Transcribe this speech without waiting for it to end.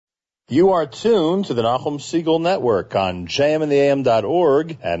You are tuned to the Nachum Segal Network on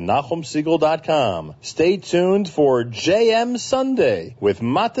jmintheam.org and NachumSegal.com. Stay tuned for JM Sunday with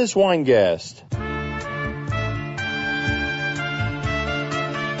Matis Weingast.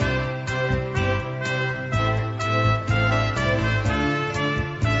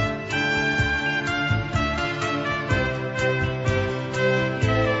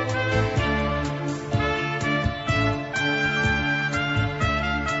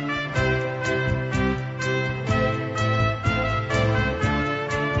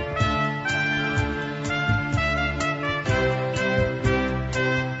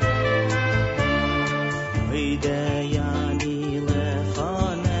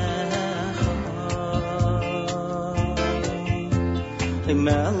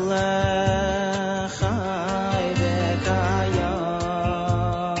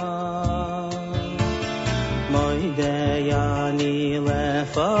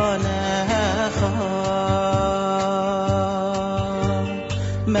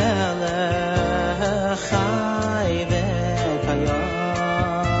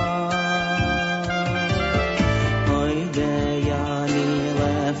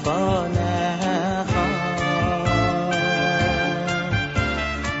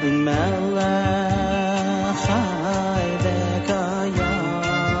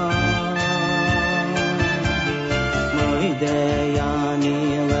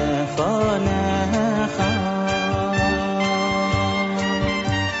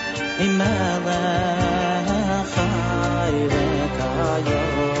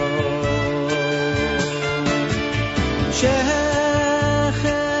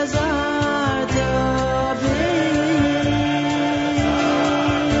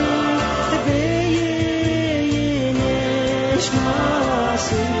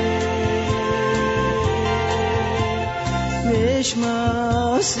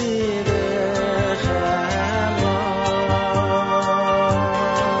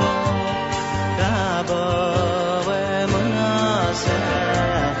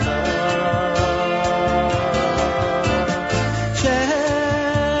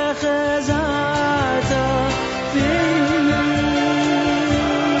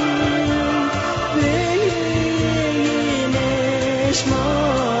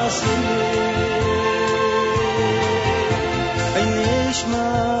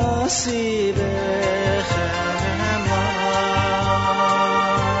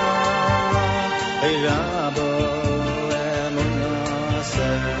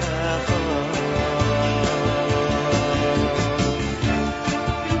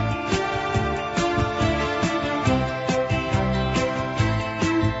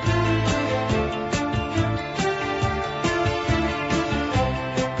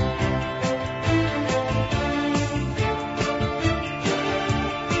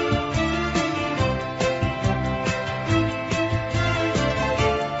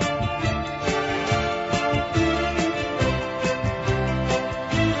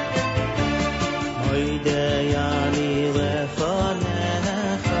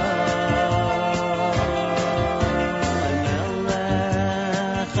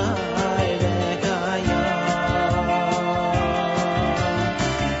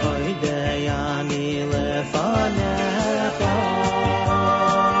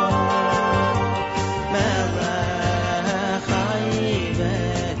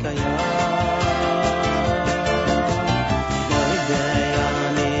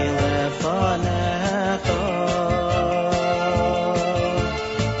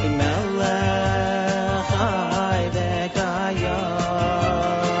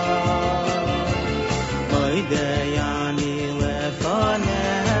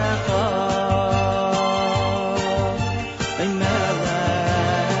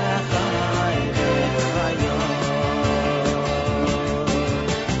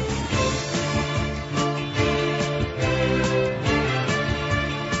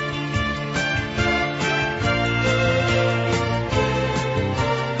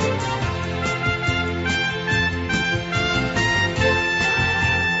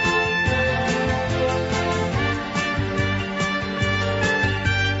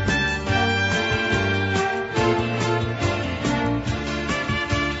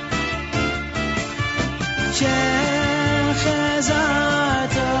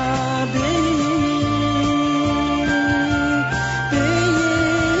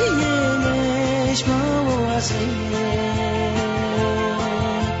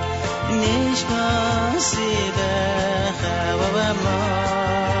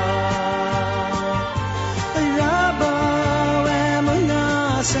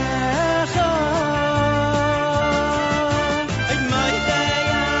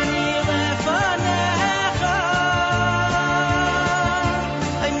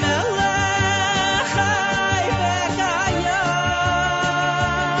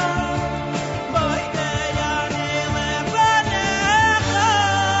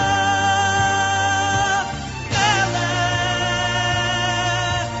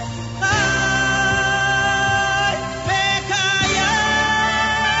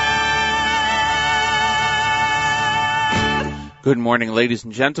 Good morning, ladies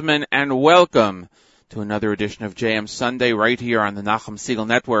and gentlemen, and welcome to another edition of JM Sunday right here on the Nachum Segal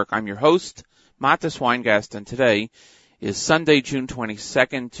Network. I'm your host, Matis Weingast, and today is Sunday, June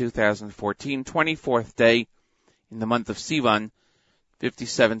 22nd, 2014, 24th day in the month of Sivan,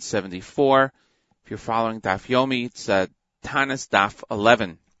 5774. If you're following Daf Yomi, it's Tanis Daf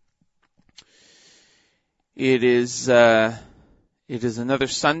 11. It is another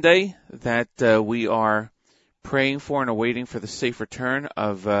Sunday that we are praying for and awaiting for the safe return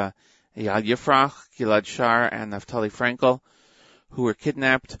of Eyal Yifrach, Gilad Shar, and Naftali Frankel, who were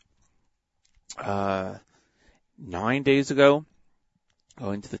kidnapped 9 days ago,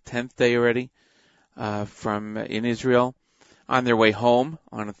 going to the 10th day already, from in Israel, on their way home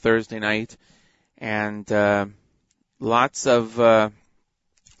on a Thursday night, and lots of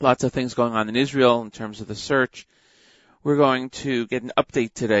things going on in Israel in terms of the search. We're going to get an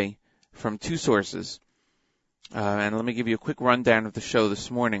update today from two sources. And let me give you a quick rundown of the show this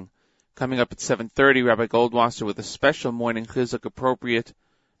morning. Coming up at 7:30, Rabbi Goldwasser with a special morning chizuk appropriate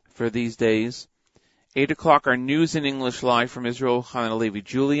for these days. 8 o'clock, our news in English live from Israel, Chana Levi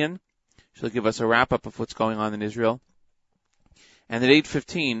Julian. She'll give us a wrap-up of what's going on in Israel. And at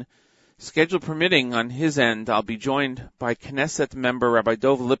 8:15, schedule permitting on his end, I'll be joined by Knesset member Rabbi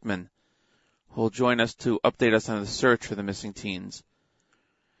Dov Lipman, who will join us to update us on the search for the missing teens.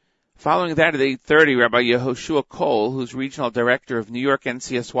 Following that at 8:30, Rabbi Yehoshua Cole, who's regional director of New York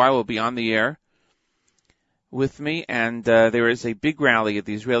NCSY, will be on the air with me, and there is a big rally at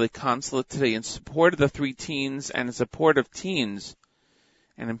the Israeli consulate today in support of the 3 teens and in support of teens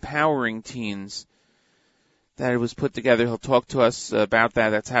and empowering teens that it was put together. He'll talk to us about that.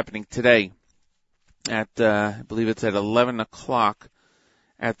 That's happening today at, I believe it's at 11 o'clock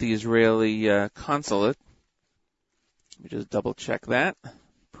at the Israeli consulate. Let me just double check that.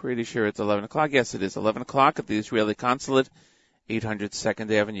 Pretty sure it's 11 o'clock. Yes, it is 11 o'clock at the Israeli consulate, 800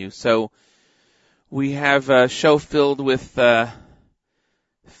 2nd Avenue. So we have a show filled with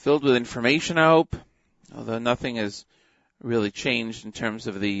information, I hope, although nothing has really changed in terms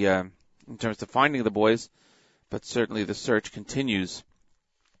of finding the boys, but certainly the search continues,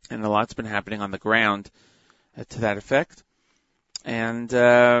 and a lot's been happening on the ground to that effect. And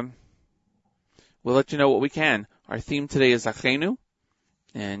we'll let you know what we can. Our theme today is Achenu.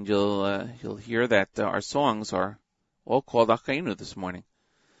 And you'll hear that our songs are all called Achenu this morning.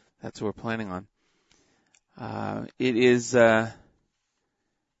 That's what we're planning on. It is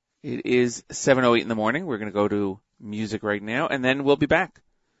 7:08 in the morning. We're going to go to music right now, and then we'll be back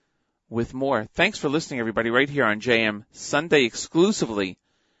with more. Thanks for listening, everybody, right here on JM Sunday exclusively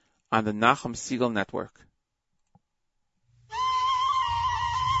on the Nachum Segal Network.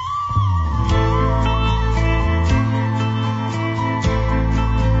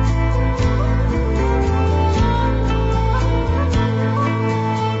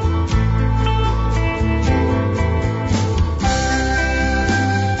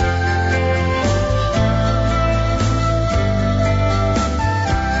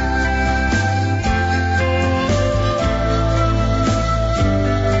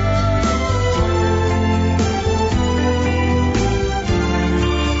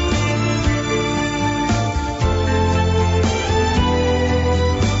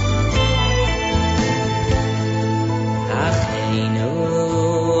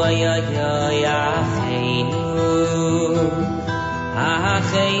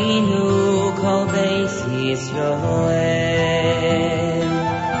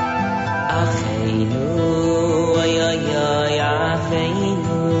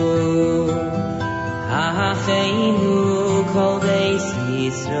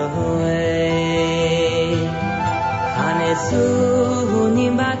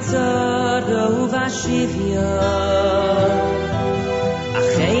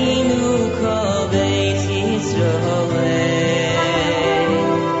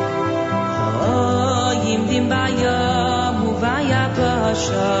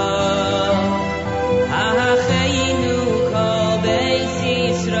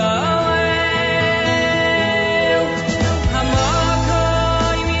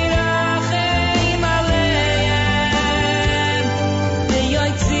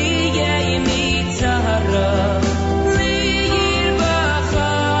 Mitzara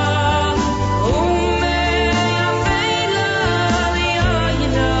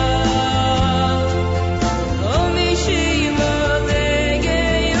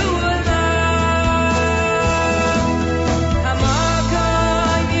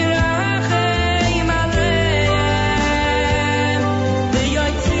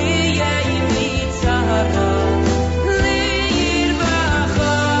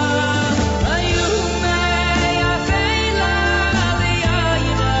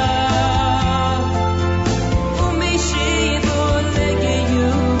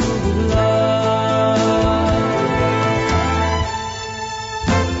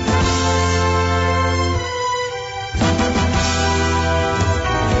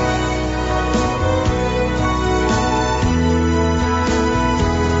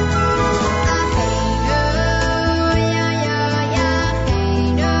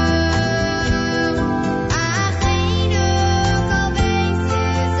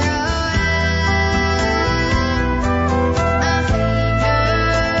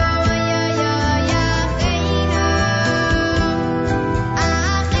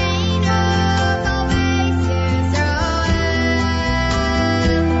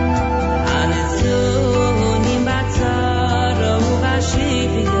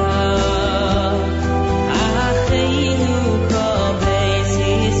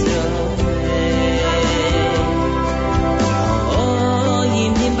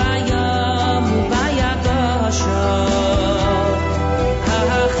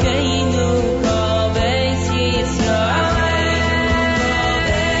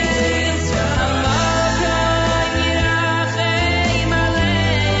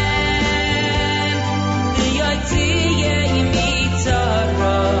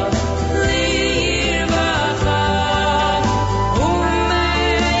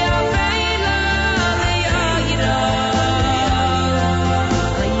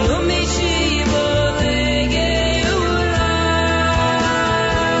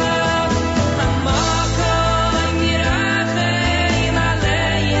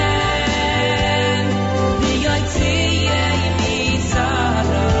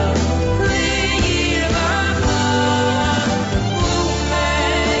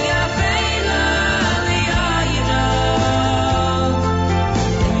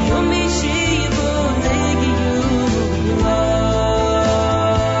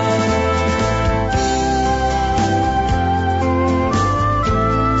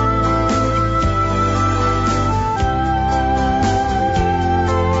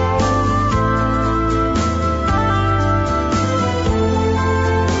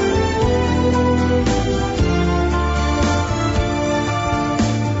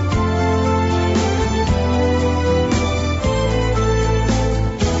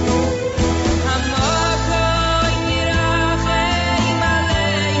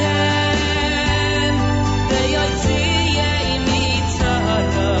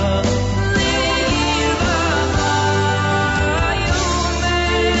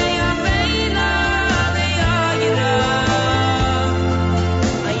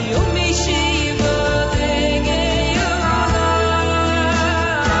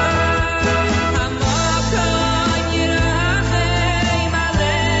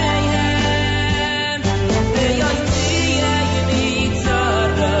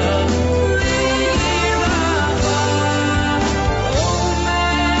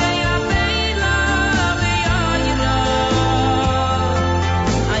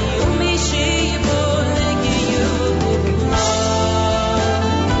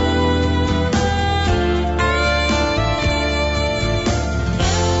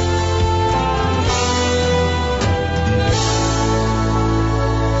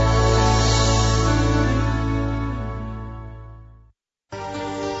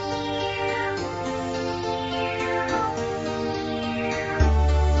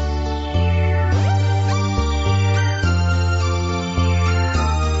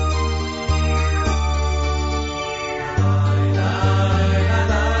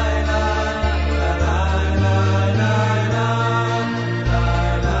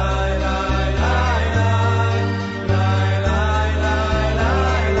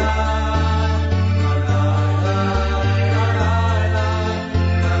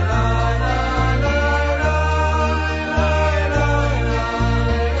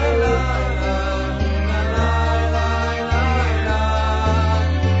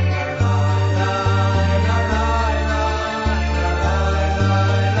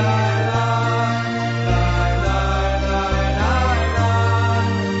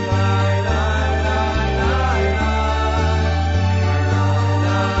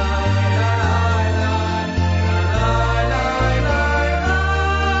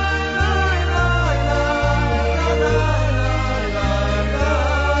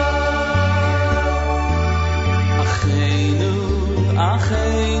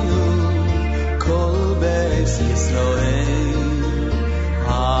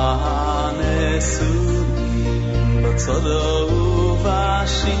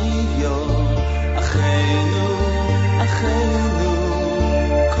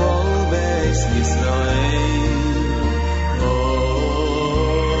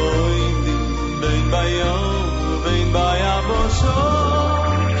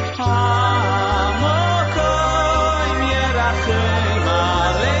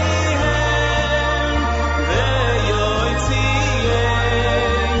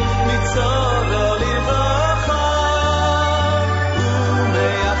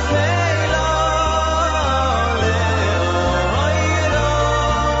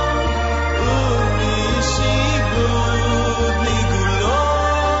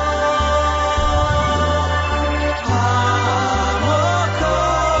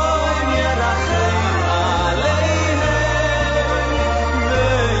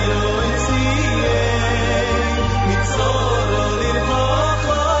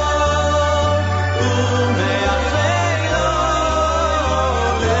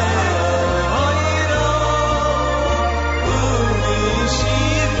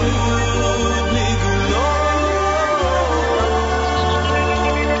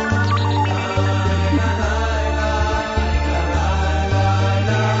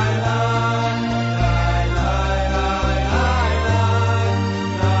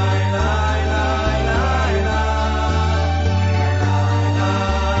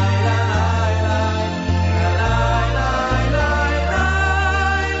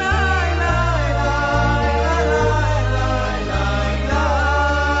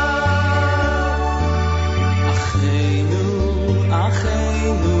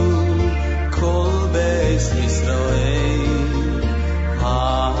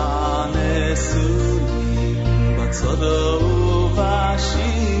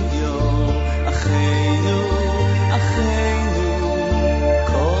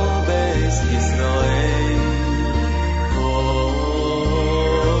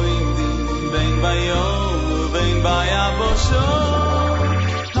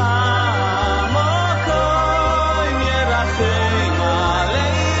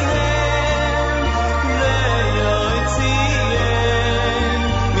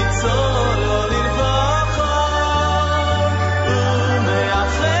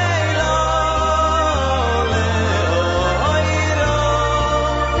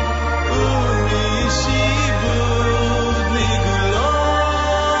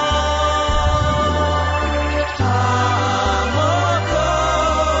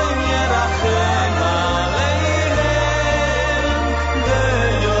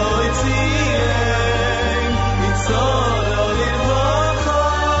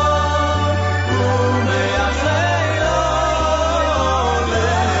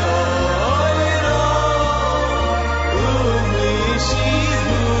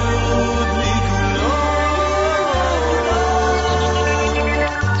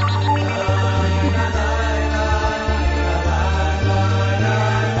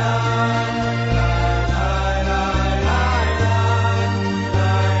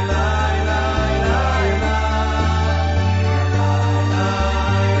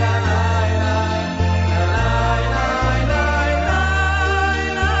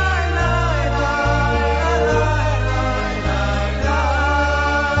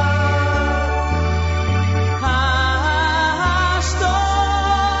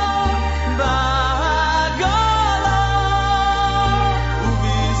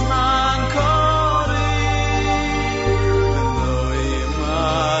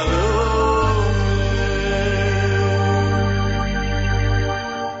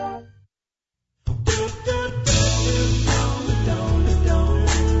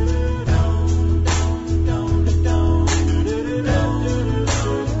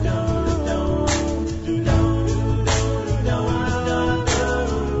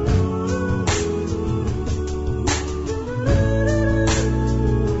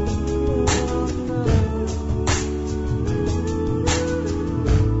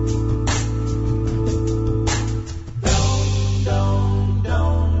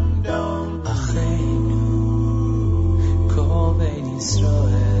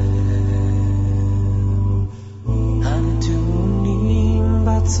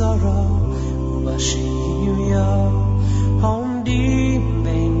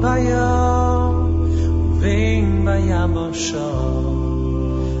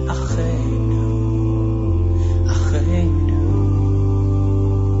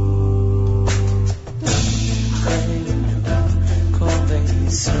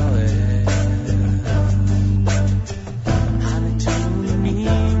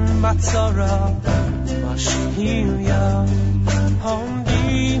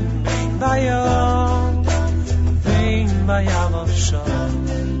Bayam,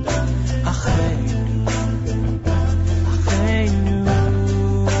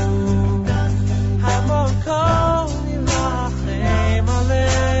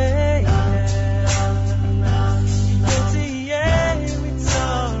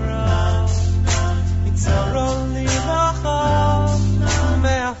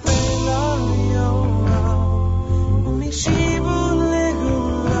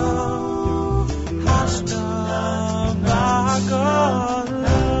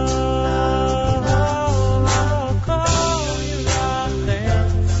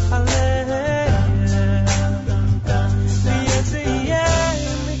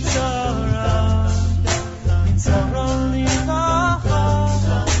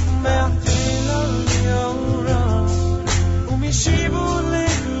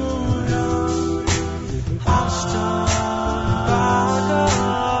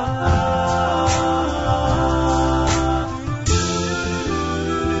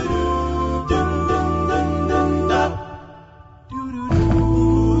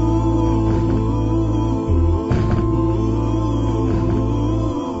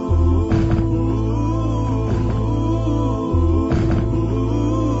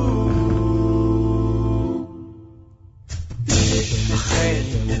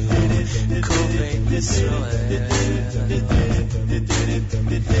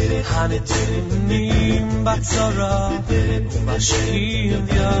 הנתונים בצרה ומשקיעים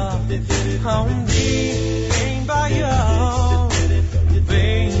העומדים בין ביום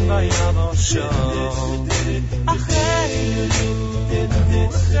בין ביבשות אחינו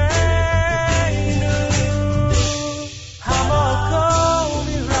המקום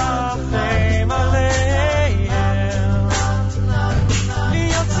ירחם עליהם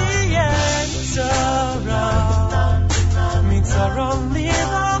להיות תהיה מצרה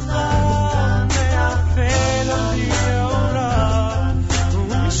לברכה מאפל הדיורה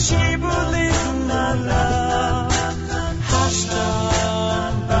ומשיבו לגאולה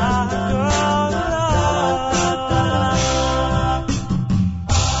השתם בגולה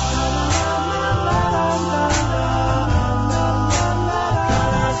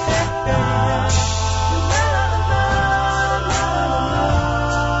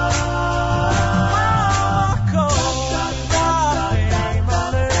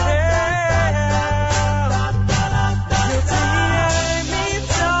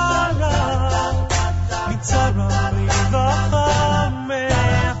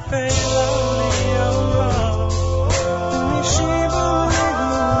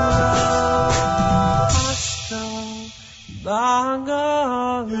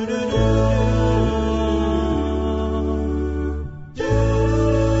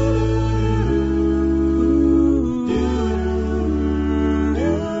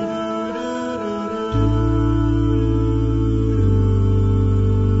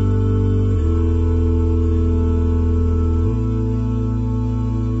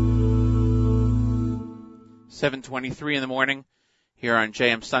 .23 in the morning here on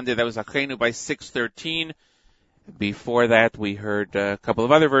JM Sunday. That was Achenu by 613. Before that, we heard a couple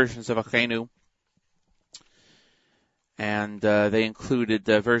of other versions of Achenu. And they included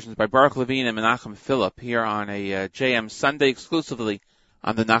versions by Baruch Levine and Menachem Phillip here on a JM Sunday exclusively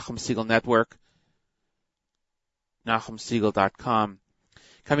on the Nachum Segal Network, NachumSegal.com.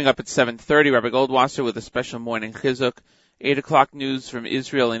 Coming up at 7:30, Rabbi Goldwasser with a special morning chizuk. 8 o'clock news from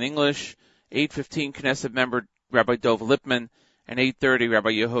Israel in English. 8:15, Knesset member Rabbi Dov Lipman, and 8:30,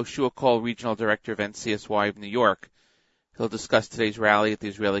 Rabbi Yehoshua Kol, Regional Director of NCSY of New York. He'll discuss today's rally at the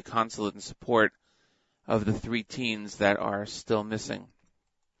Israeli consulate in support of the 3 teens that are still missing.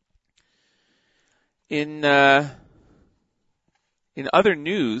 In other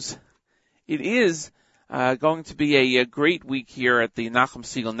news, it is going to be a great week here at the Nachum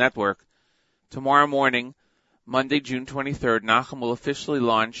Segal Network. Tomorrow morning, Monday, June 23rd, Nachum will officially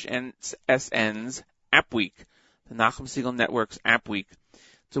launch NSN's App Week, the Nachum Segal Network's App Week.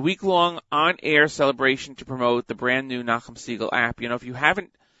 It's a week-long on-air celebration to promote the brand new Nachum Segal app. You know, if you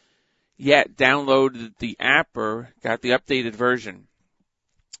haven't yet downloaded the app or got the updated version,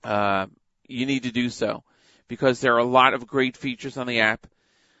 you need to do so because there are a lot of great features on the app.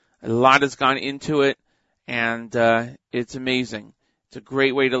 A lot has gone into it, and it's amazing. It's a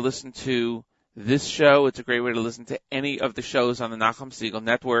great way to listen to this show. It's a great way to listen to any of the shows on the Nachum Segal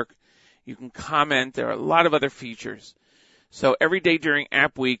Network. You can comment. There are a lot of other features. So every day during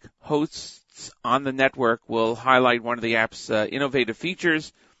App Week, hosts on the network will highlight one of the app's innovative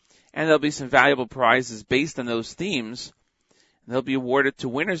features, and there'll be some valuable prizes based on those themes. And they'll be awarded to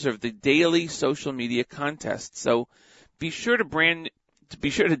winners of the daily social media contest. So be sure to download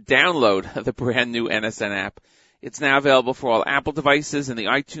the brand new NSN app. It's now available for all Apple devices in the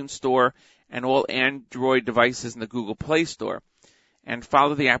iTunes Store and all Android devices in the Google Play Store. And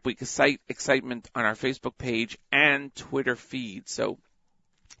follow the App Week excitement on our Facebook page and Twitter feed. So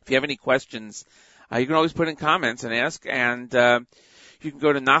if you have any questions, you can always put in comments and ask. And you can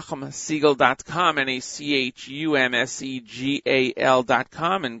go to NachumSegal.com,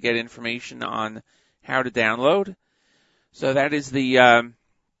 NachumSegal.com, and get information on how to download. So that is the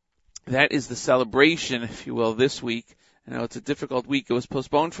celebration, if you will, this week. I know it's a difficult week. It was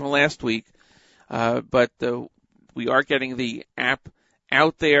postponed from last week, but we are getting the app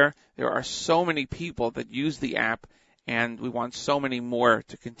out there. There are so many people that use the app, and we want so many more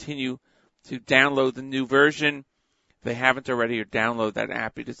to continue to download the new version. If they haven't already, or download that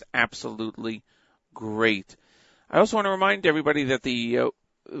app. It is absolutely great. I also want to remind everybody that the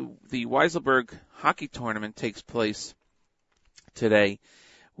Weiselberg hockey tournament takes place today.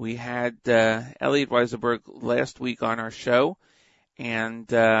 We had Elliot Weiselberg last week on our show, and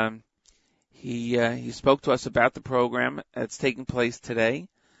he spoke to us about the program that's taking place today.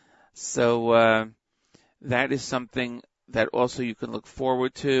 So that is something that also you can look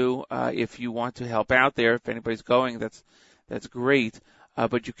forward to if you want to help out there. If anybody's going, that's great.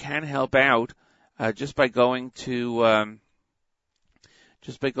 But you can help out just by going to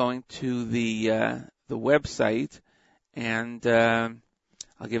the website, and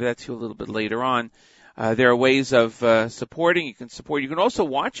I'll give that to you a little bit later on. There are ways of supporting. You can support. You can also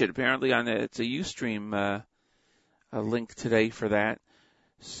watch it. Apparently, it's a Ustream link today for that.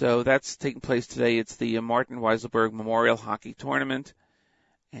 So that's taking place today. It's the Martin Weiselberg Memorial Hockey Tournament,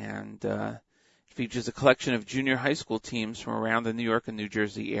 and it features a collection of junior high school teams from around the New York and New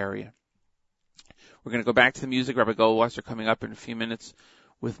Jersey area. We're going to go back to the music. Rabbi Goldwasser coming up in a few minutes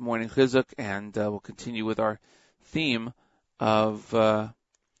with Morning Chizuk, and we'll continue with our theme of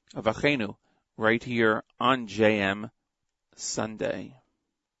Achenu right here on JM Sunday.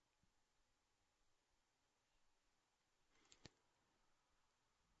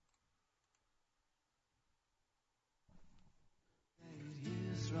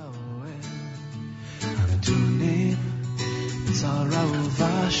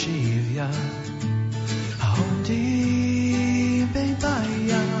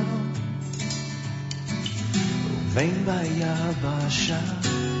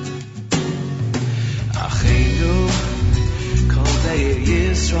 Achenu, kol deir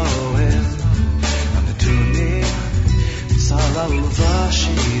Yisroel, Anatunim, Tzara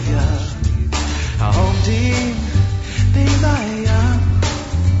uvashivya, Haomdim, Bein Bayam,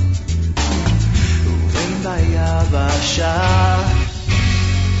 Uvein Bayabasha.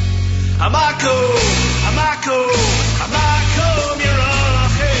 Hamako,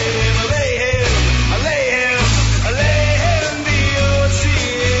 Mirachem, Alehem,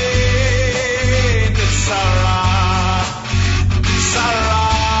 Biotzim, Sarah,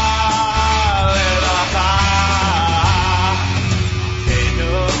 Levacha,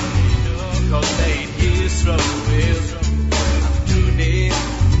 Achenu, Kol Deir Yisroel, Anatunim,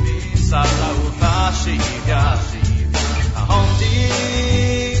 Tzara uvashivya,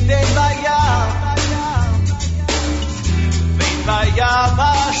 Haomdim, Bein Bayam,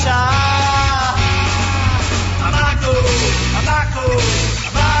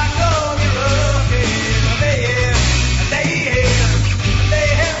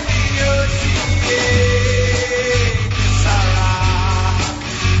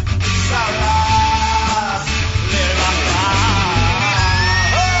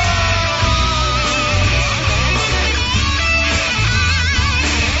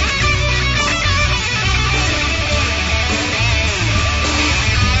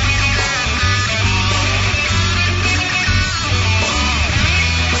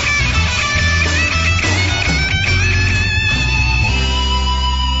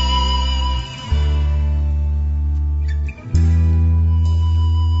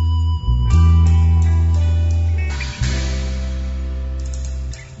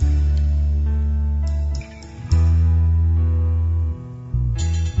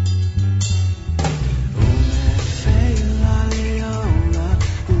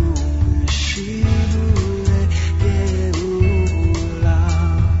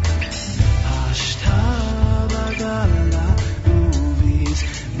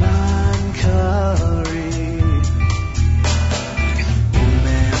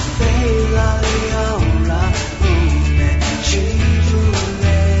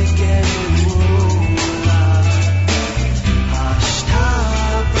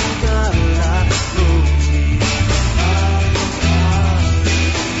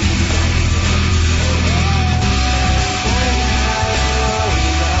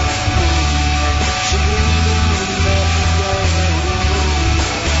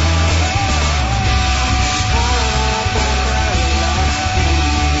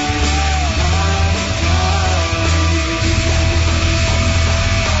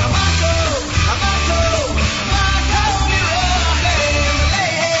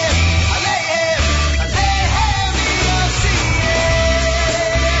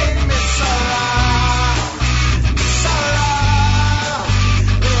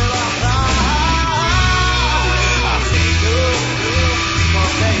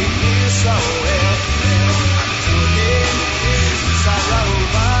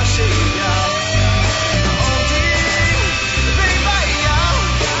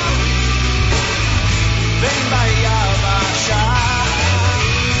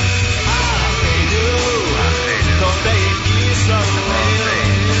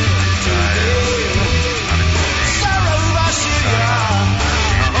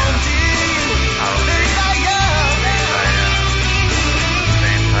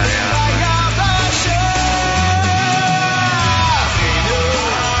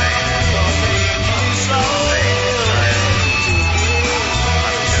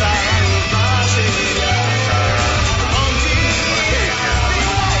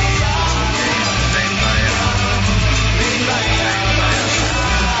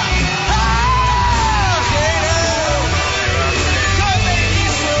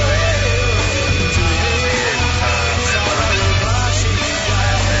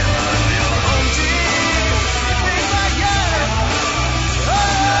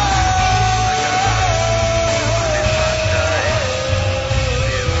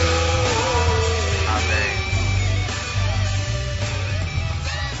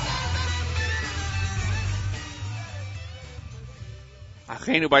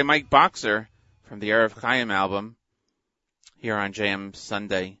 Achenu by Mike Boxer from the Erev Chaim album here on JM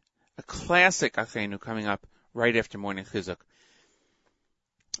Sunday. A classic Achenu coming up right after Morning Chizuk.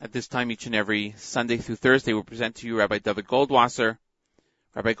 At this time, each and every Sunday through Thursday, we'll present to you Rabbi David Goldwasser.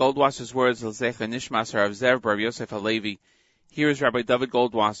 Rabbi Goldwasser's words, L'zecha Nishmas Harav Zev Bar Yosef Halevi. Here is Rabbi David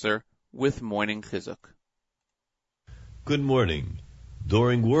Goldwasser with Morning Chizuk. Good morning.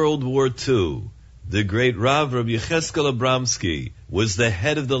 During World War II, the great Rav Rabbi Yecheskel Abramsky was the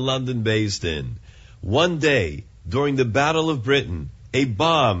head of the London Beis Din. One day, during the Battle of Britain, a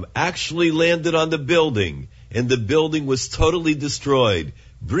bomb actually landed on the building, and the building was totally destroyed.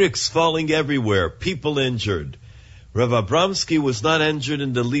 Bricks falling everywhere, people injured. Rav Abramsky was not injured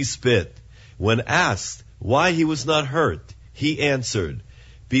in the least bit. When asked why he was not hurt, he answered,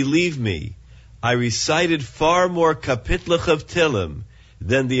 "Believe me, I recited far more kapitlach of Tillim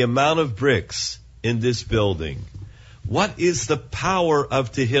than the amount of bricks in this building." What is the power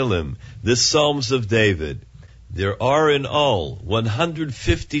of Tehillim, the Psalms of David? There are in all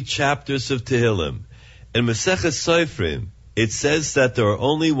 150 chapters of Tehillim. In Maseches Sofrim, it says that there are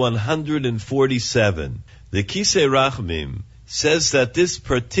only 147. The Kisei Rachamim says that this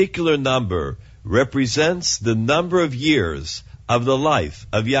particular number represents the number of years of the life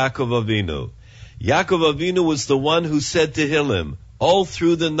of Yaakov Avinu. Yaakov Avinu was the one who said Tehillim all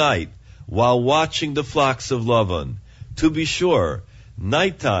through the night while watching the flocks of Lavan. To be sure,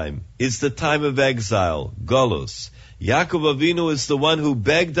 nighttime is the time of exile, Golus. Yaakov Avinu is the one who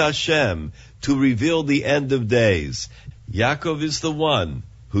begged Hashem to reveal the end of days. Yaakov is the one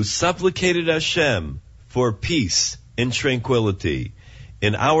who supplicated Hashem for peace and tranquility.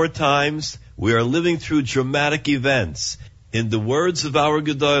 In our times, we are living through dramatic events. In the words of our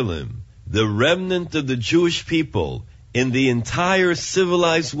Gedolim, the remnant of the Jewish people in the entire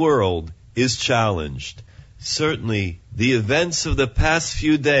civilized world is challenged. Certainly, the events of the past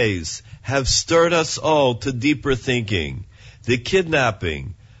few days have stirred us all to deeper thinking. The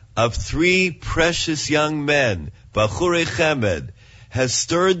kidnapping of 3 precious young men, Bachurei Chemed, has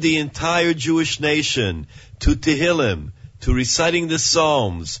stirred the entire Jewish nation to Tehillim, to reciting the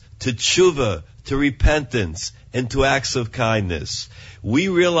Psalms, to tshuva, to repentance, and to acts of kindness. We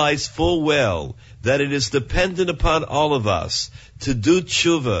realize full well that it is dependent upon all of us to do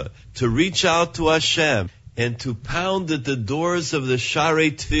tshuva, to reach out to Hashem, and to pound at the doors of the Sharei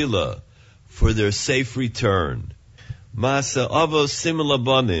Tefillah for their safe return. Ma'aseh Avos Simul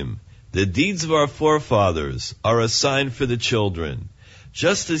Abanim, the deeds of our forefathers are a sign for the children.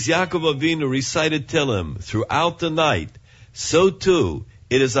 Just as Yaakov Avinu recited Tehillim throughout the night, so too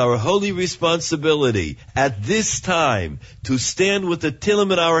it is our holy responsibility at this time to stand with the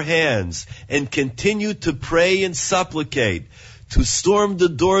Tehillim in our hands and continue to pray and supplicate, to storm the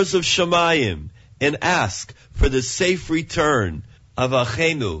doors of Shamayim and ask for the safe return of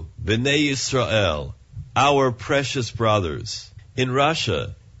Achenu, Bnei Yisrael, our precious brothers. In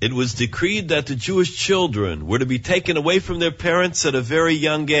Russia, it was decreed that the Jewish children were to be taken away from their parents at a very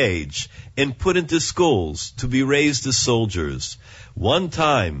young age and put into schools to be raised as soldiers. One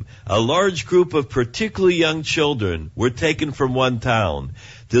time, a large group of particularly young children were taken from one town.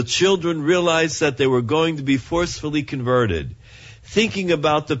 The children realized that they were going to be forcefully converted. Thinking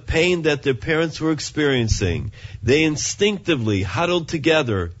about the pain that their parents were experiencing, they instinctively huddled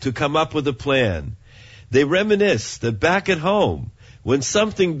together to come up with a plan. They reminisced that back at home, when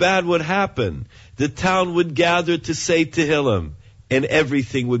something bad would happen, the town would gather to say Tehillim, and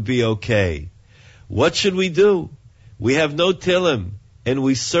everything would be okay. What should we do? We have no Tehillim, and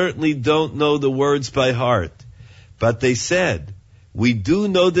we certainly don't know the words by heart. But they said, we do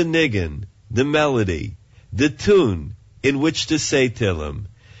know the niggin, the melody, the tune in which to say Tehillim.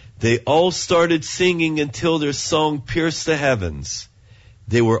 They all started singing until their song pierced the heavens.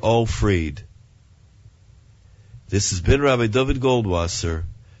 They were all freed. This has been Rabbi David Goldwasser,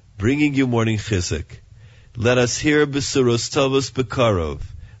 bringing you Morning Chizuk. Let us hear Besuros Tovos Bekarov.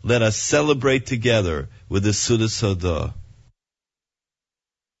 Let us celebrate together with the Sudas Hodah.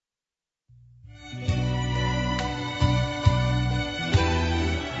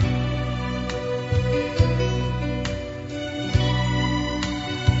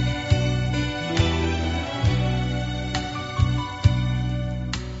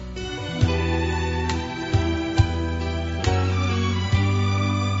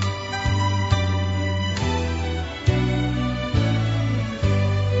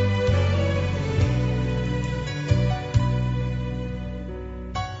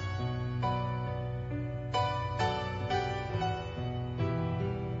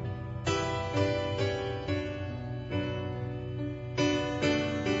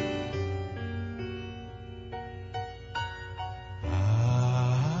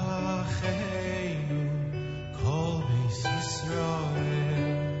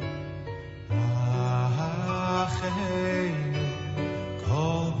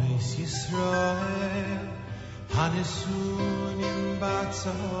 Hanesunim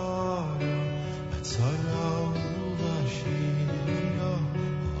batzara, batzara uvashiro,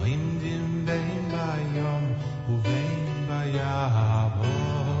 oimdim bein bayom uvein bayavosho.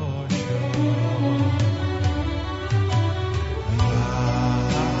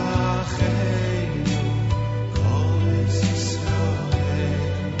 Yacheinu kol beis Yisrael,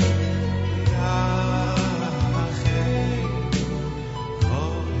 Yacheinu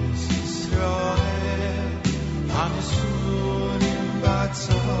kol beis Yisrael, Hanesunim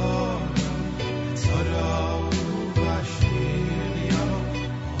batzara, batzara uvashiro,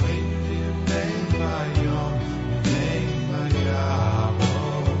 oimdim bein bayom uvein bayavosho.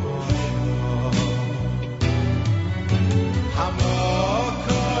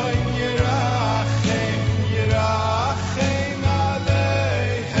 Hamokoin Yerachem, Yerachem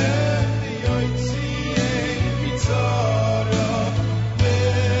Aleihem, Yoitziei Mitzora,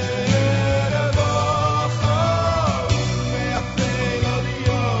 Berevocha, Me'afel Od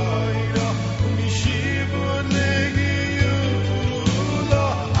Yoiro, Mishibud Legiyulo,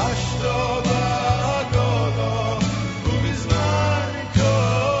 Ashdod Agodo, Ubizman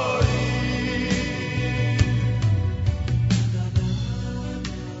Kori.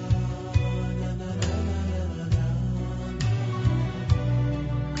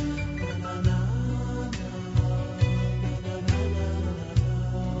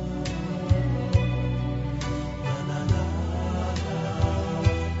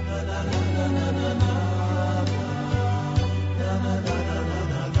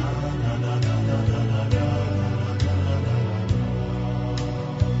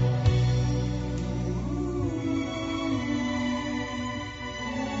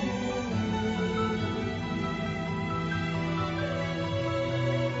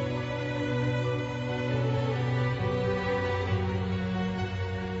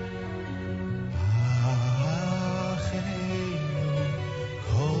 Acheinu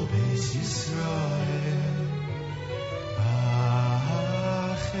kol beis Yisrael,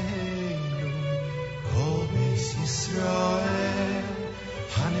 Acheinu kol beis Yisrael,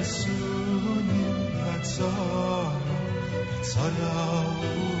 Hanesunim batzara, batzara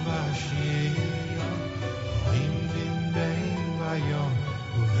uvashiro, oimdim bein bayom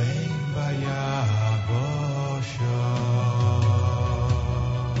uvein bayavosho.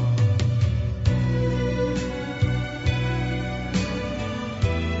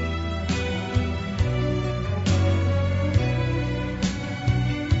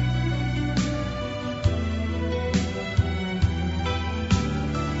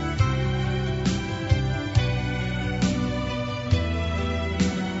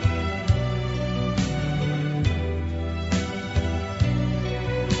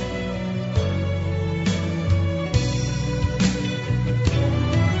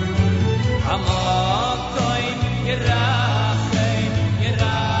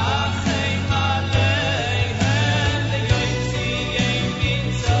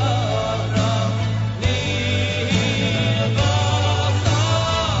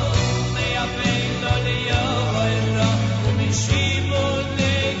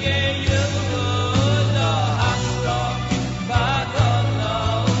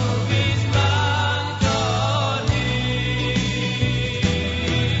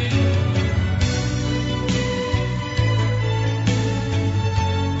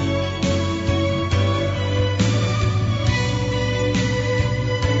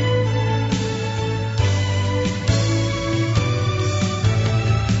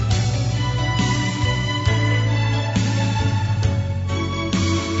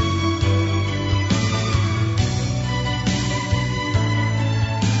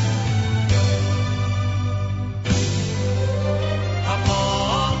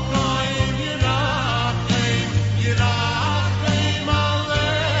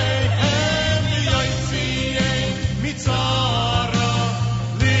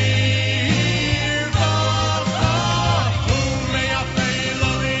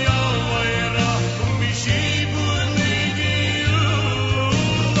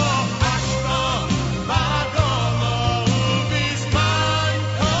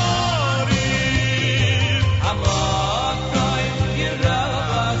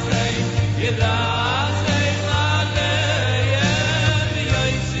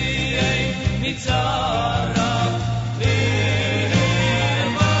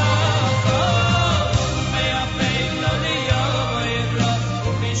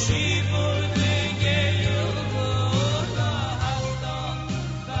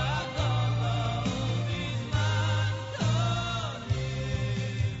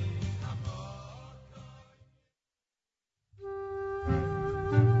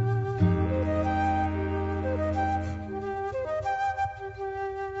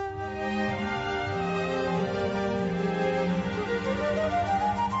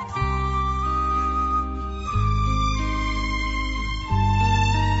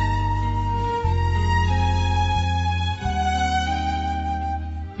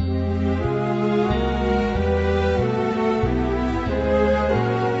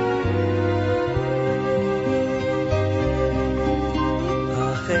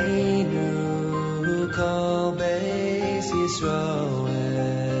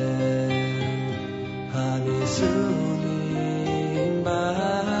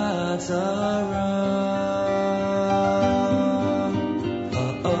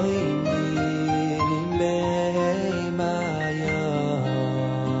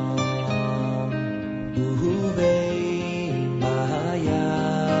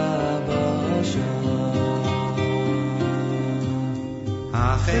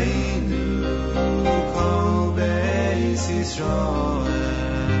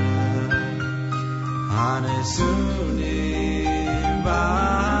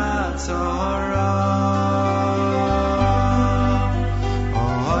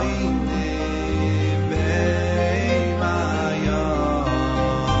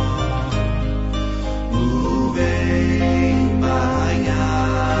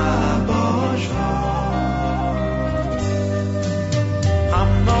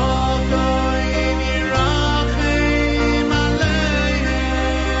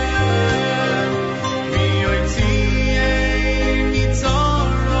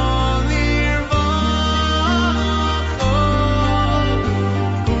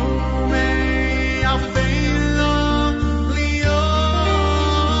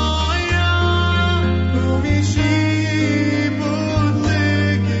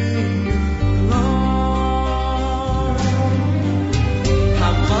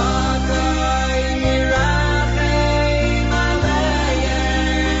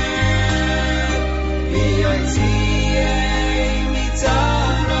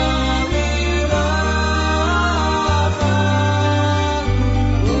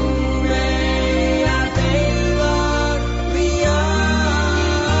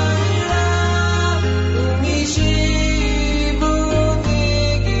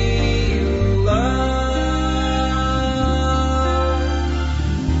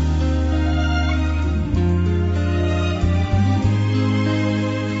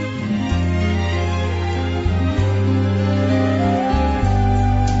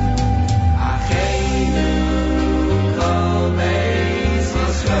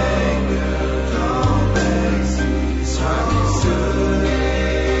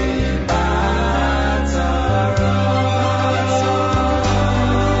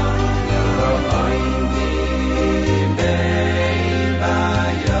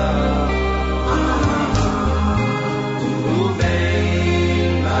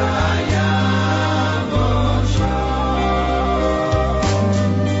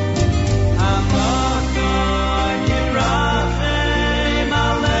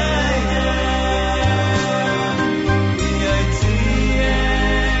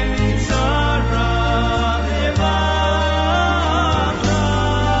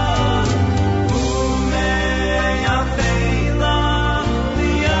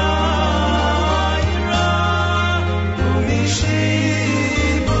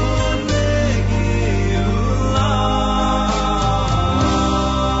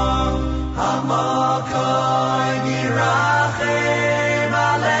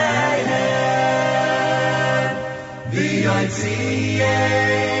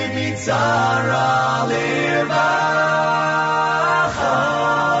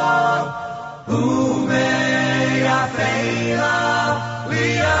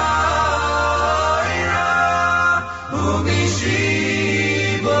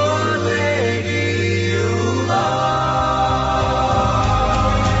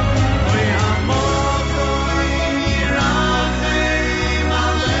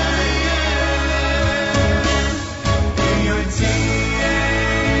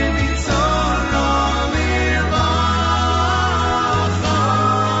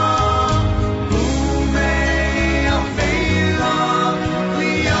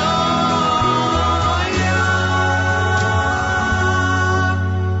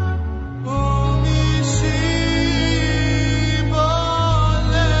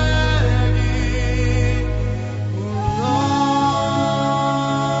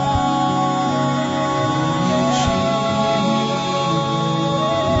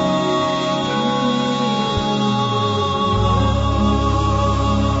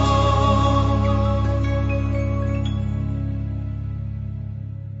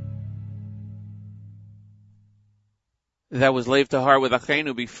 That was Leiv Tahar with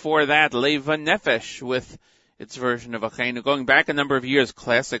Achenu. Before that, Leva Nefesh with its version of Achenu. Going back a number of years,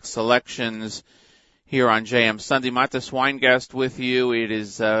 classic selections here on JM Sunday. Matis Weingast with you. It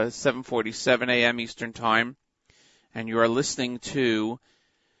is 7:47 a.m. Eastern Time, and you are listening to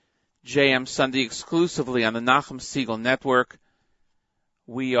JM Sunday exclusively on the Nachum Segal Network.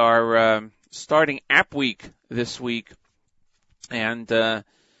 We are starting App Week this week, and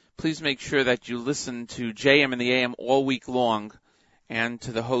please make sure that you listen to JM and the AM all week long and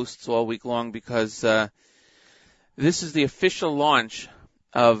to the hosts all week long, because this is the official launch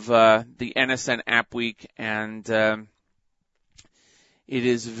of the NSN App Week, and it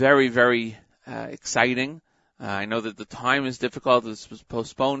is very, very exciting. I know that the time is difficult. This was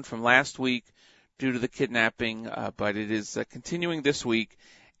postponed from last week due to the kidnapping, but it is continuing this week.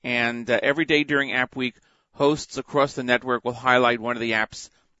 And every day during App Week, hosts across the network will highlight one of the app's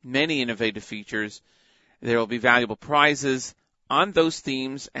many innovative features. There will be valuable prizes on those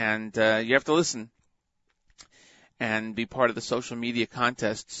themes, and you have to listen and be part of the social media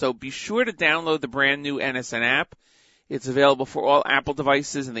contest. So be sure to download the brand new NSN app. It's available for all Apple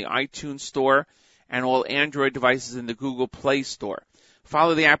devices in the iTunes Store and all Android devices in the Google Play Store.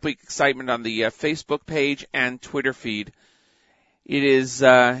 Follow the App Week excitement on the Facebook page and Twitter feed. It is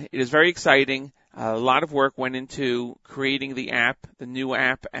very exciting. A lot of work went into creating the app, the new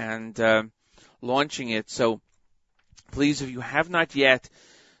app, and launching it. So please, if you have not yet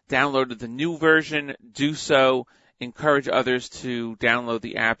downloaded the new version, do so. Encourage others to download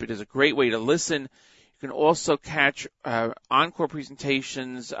the app. It is a great way to listen. You can also catch encore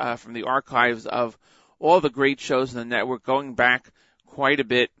presentations from the archives of all the great shows in the network going back quite a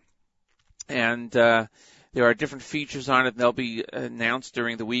bit. And there are different features on it, and they'll be announced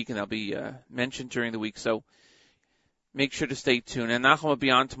during the week, and they'll be mentioned during the week. So make sure to stay tuned. And Nachum will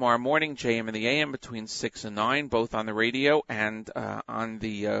be on tomorrow morning, JM and the AM, between 6 and 9, both on the radio and on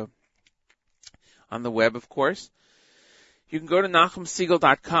the web, of course. You can go to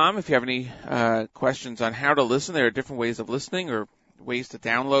NachumSegal.com if you have any questions on how to listen. There are different ways of listening or ways to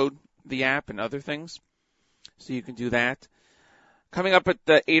download the app and other things. So you can do that. Coming up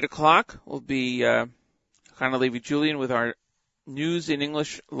at 8 o'clock will be Chana Levi Julian with our news in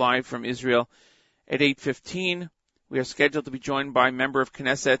English live from Israel. At 8:15, we are scheduled to be joined by member of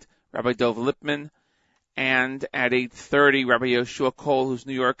Knesset, Rabbi Dov Lipman. And at 8:30, Rabbi Yoshua Cole, who's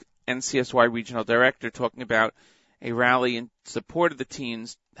New York NCSY Regional Director, talking about a rally in support of the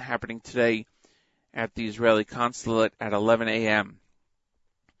teens happening today at the Israeli consulate at 11 a.m.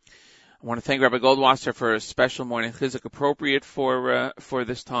 I want to thank Rabbi Goldwasser for a special morning chizuk appropriate for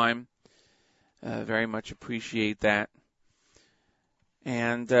this time. Very much appreciate that.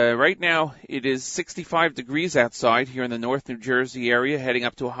 And right now it is 65 degrees outside here in the North New Jersey area, heading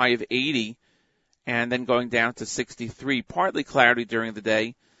up to a high of 80, and then going down to 63. Partly cloudy during the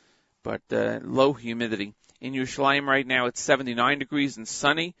day, but low humidity. In Yerushalayim right now it's 79 degrees and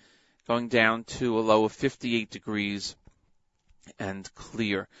sunny, going down to a low of 58 degrees and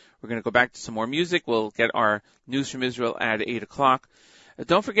clear. We're going to go back to some more music. We'll get our news from Israel at 8 o'clock.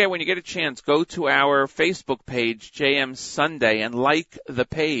 Don't forget, when you get a chance, go to our Facebook page, JM Sunday, and like the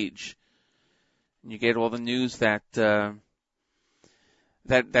page. And you get all the news that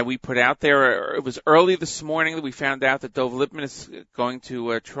we put out there. It was early this morning that we found out that Dov Lipman is going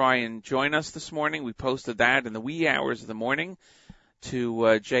to try and join us this morning. We posted that in the wee hours of the morning to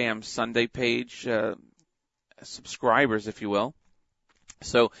JM Sunday page, subscribers, if you will.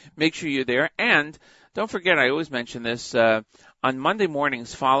 So make sure you're there. And don't forget, I always mention this, on Monday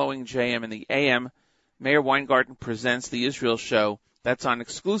mornings following JM and the AM, Meir Weingarten presents the Israel Show. That's on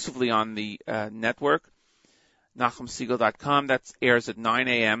exclusively on the network. NachumSegal.com. That airs at 9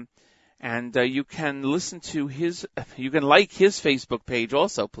 a.m. And you can listen to you can like his Facebook page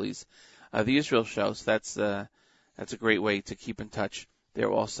also, please. The Israel Show. So that's a great way to keep in touch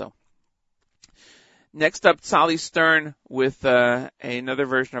there also. Next up, Sally Stern with another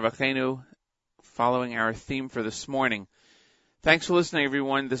version of Achenu, following our theme for this morning. Thanks for listening,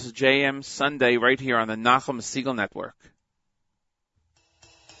 everyone. This is JM Sunday right here on the Nachum Segal Network.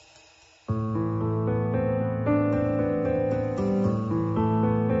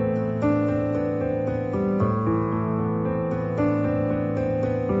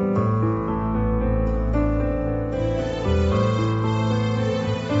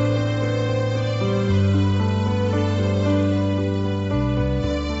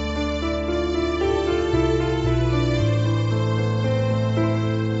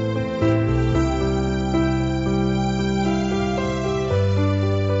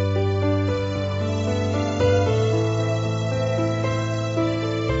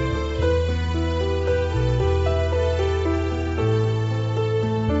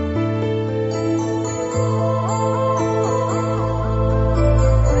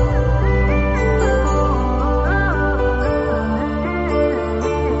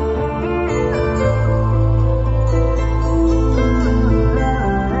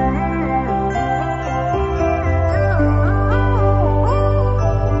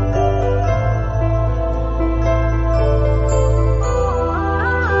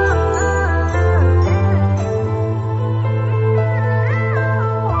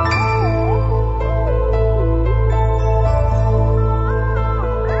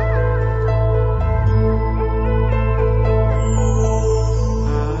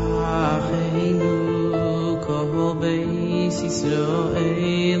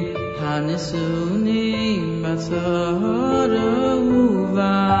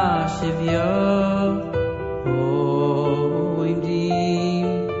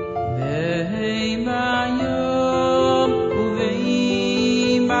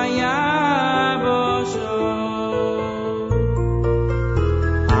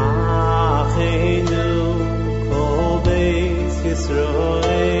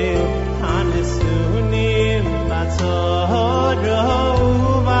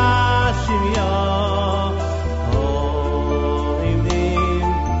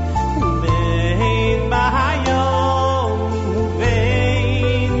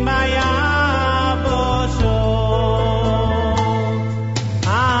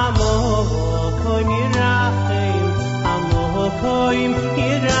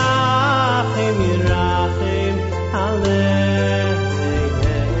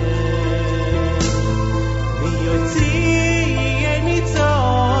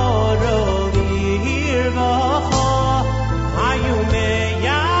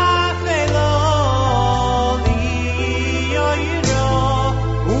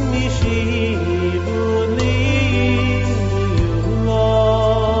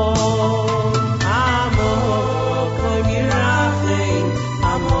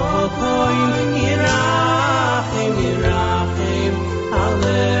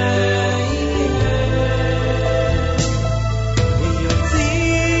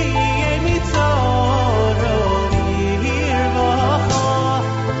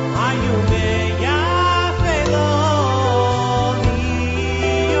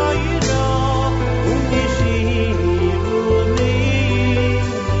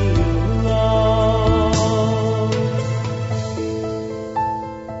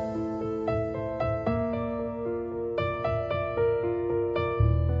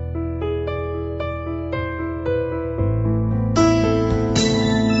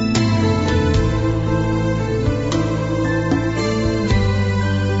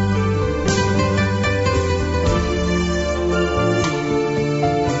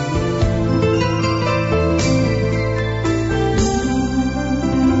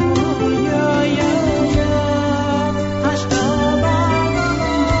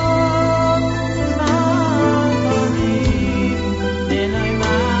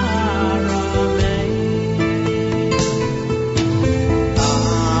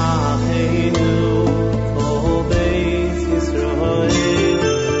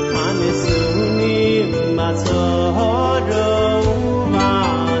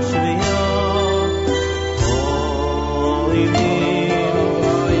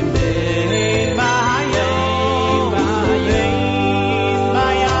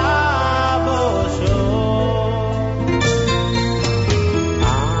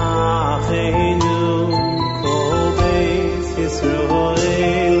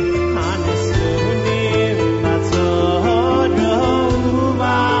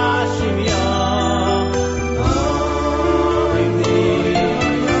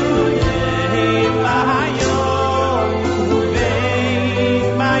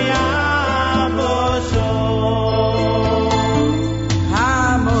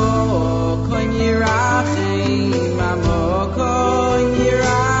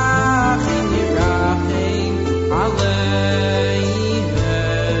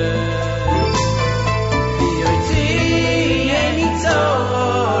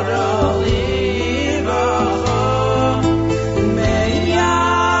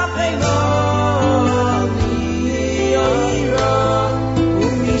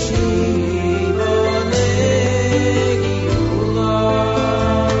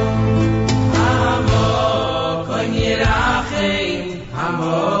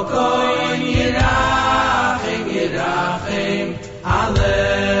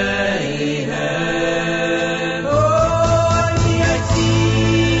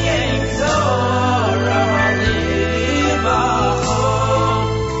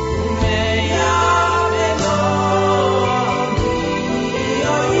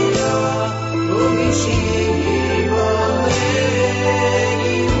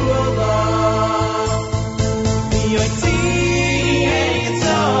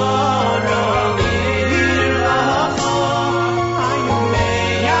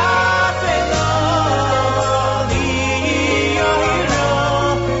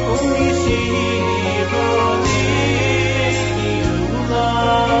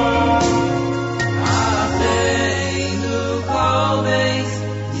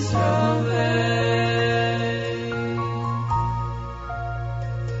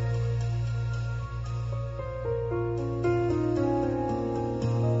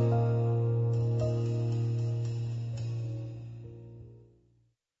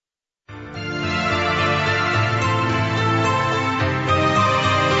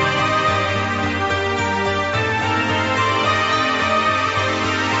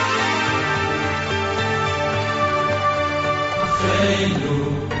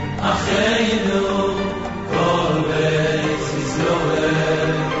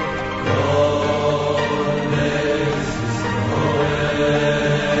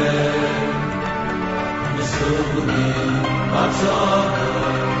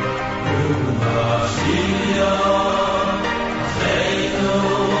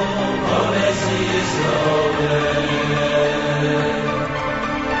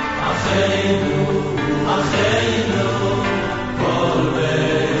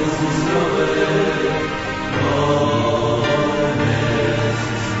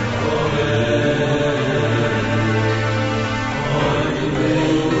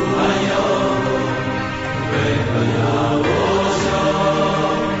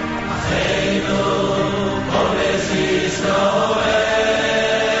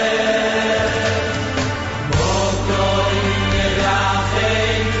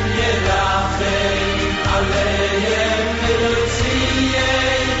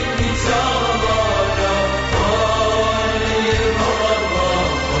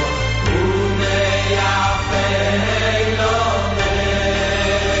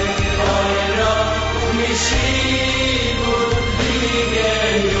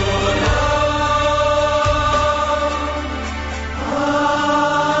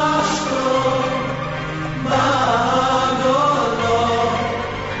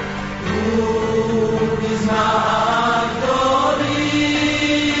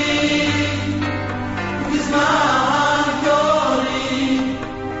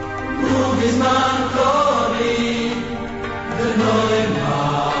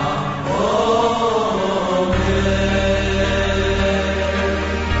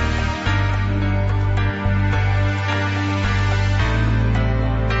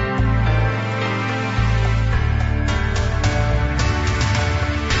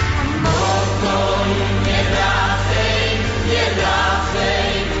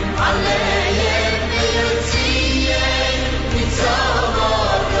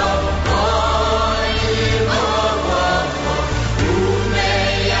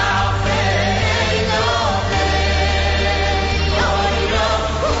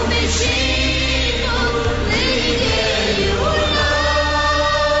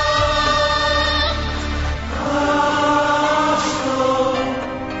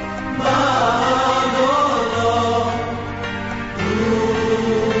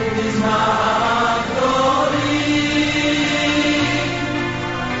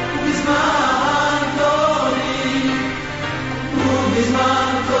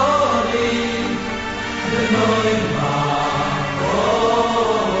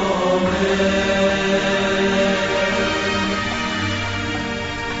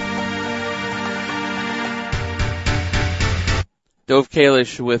 Dov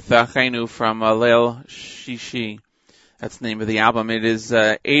Kalish with Achenu from Leil Shishi. That's the name of the album. It is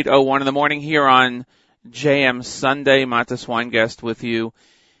 8:01 in the morning here on JM Sunday. Matis Weingast with you.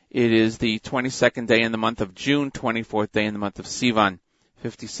 It is the 22nd day in the month of June, 24th day in the month of Sivan,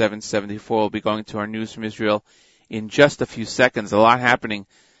 5774. We'll be going to our news from Israel in just a few seconds. A lot happening,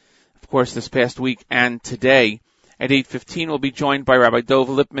 of course, this past week and today. At 8:15, we'll be joined by Rabbi Dov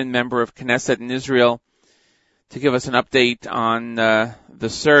Lipman, member of Knesset in Israel, to give us an update on the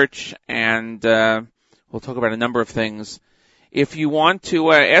search, and we'll talk about a number of things. If you want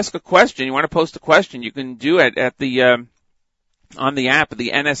to ask a question, you want to post a question, you can do it at the on the app,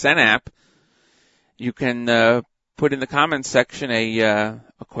 the NSN app. You can put in the comments section a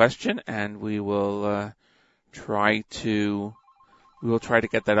question, and we will try to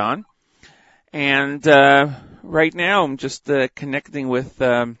get that on. And right now, I'm just connecting with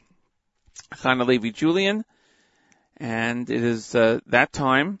Chana Levi Julian. And it is that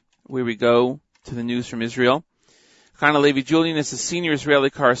time where we go to the news from Israel. Chana Levi Julian is a senior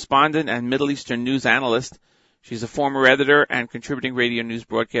Israeli correspondent and Middle Eastern news analyst. She's a former editor and contributing radio news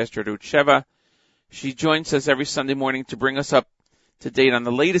broadcaster at Sheva. She joins us every Sunday morning to bring us up to date on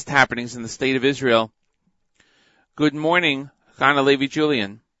the latest happenings in the state of Israel. Good morning, Chana Levi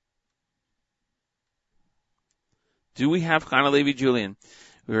Julian. Do we have Chana Levi Julian?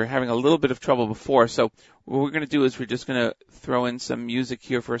 We were having a little bit of trouble before, so what we're going to do is we're just going to throw in some music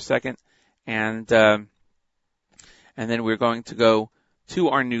here for a second, and then we're going to go to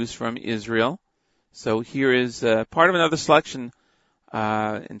our news from Israel. So here is part of another selection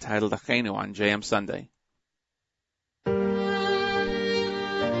entitled Achenu on JM Sunday.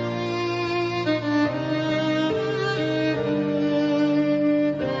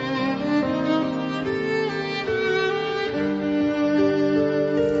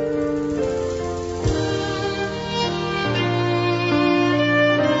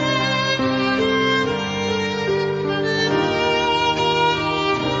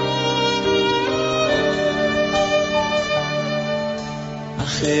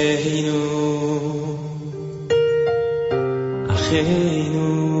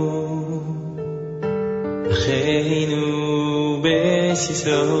 Achenu beis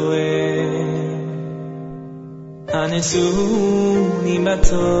Yisroel Hanesuni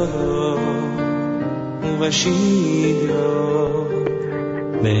batoro uvashivyo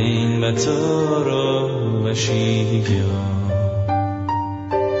Bein batoro uvashivyo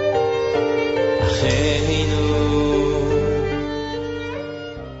Achenu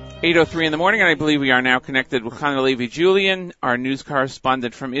 8:03 in the morning, and I believe we are now connected with Chana Levi Julian, our news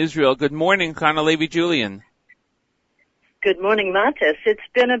correspondent from Israel. Good morning, Chana Levi Julian. Good morning, Matis. It's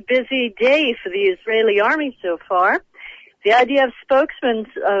been a busy day for the Israeli army so far. The IDF spokesman's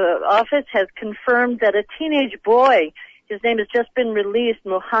office has confirmed that a teenage boy, his name has just been released,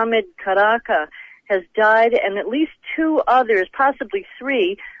 Mohammed Karaka, has died, and at least two others, possibly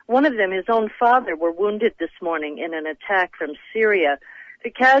three, one of them his own father, were wounded this morning in an attack from Syria. The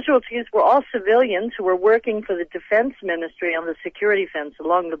casualties were all civilians who were working for the Defense Ministry on the security fence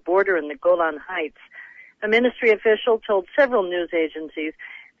along the border in the Golan Heights. A ministry official told several news agencies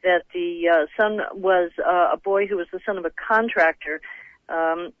that the son was a boy who was the son of a contractor.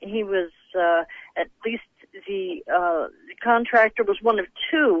 He was, at least the contractor was one of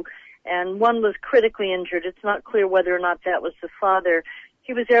two, and one was critically injured. It's not clear whether or not that was the father.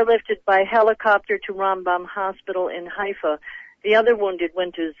 He was airlifted by helicopter to Rambam Hospital in Haifa. The other wounded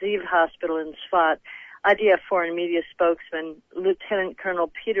went to Ziv Hospital in Sfat. IDF foreign media spokesman Lieutenant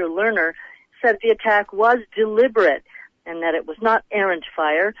Colonel Peter Lerner said the attack was deliberate and that it was not errant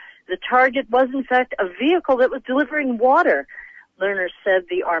fire. The target was, in fact, a vehicle that was delivering water. Lerner said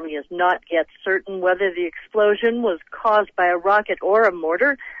the Army is not yet certain whether the explosion was caused by a rocket or a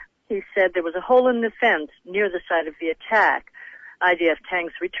mortar. He said there was a hole in the fence near the site of the attack. IDF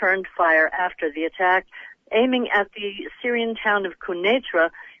tanks returned fire after the attack, aiming at the Syrian town of Quneitra,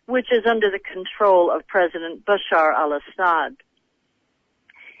 which is under the control of President Bashar al-Assad.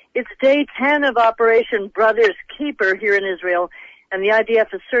 It's day 10 of Operation Brother's Keeper here in Israel, and the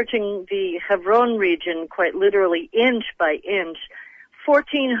IDF is searching the Hebron region quite literally inch by inch.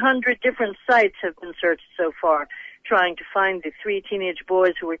 1,400 different sites have been searched so far, trying to find the 3 teenage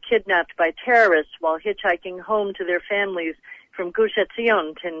boys who were kidnapped by terrorists while hitchhiking home to their families from Gush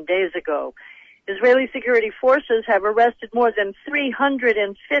Etzion 10 days ago. Israeli security forces have arrested more than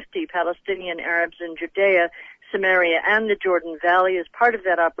 350 Palestinian Arabs in Judea, Samaria, and the Jordan Valley as part of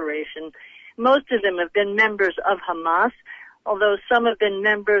that operation. Most of them have been members of Hamas, although some have been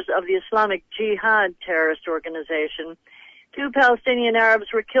members of the Islamic Jihad terrorist organization. 2 Palestinian Arabs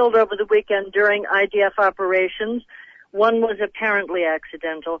were killed over the weekend during IDF operations. One was apparently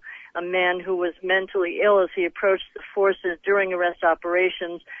accidental, a man who was mentally ill as he approached the forces during arrest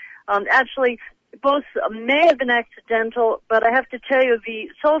operations. Actually, both may have been accidental, but I have to tell you, the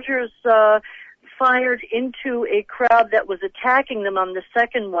soldiers fired into a crowd that was attacking them on the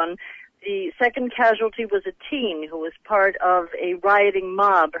second one. The second casualty was a teen who was part of a rioting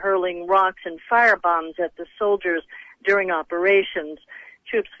mob hurling rocks and fire bombs at the soldiers during operations.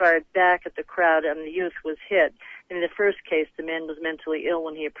 Troops fired back at the crowd and the youth was hit. In the first case, the man was mentally ill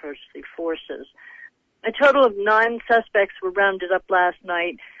when he approached the forces. A total of 9 suspects were rounded up last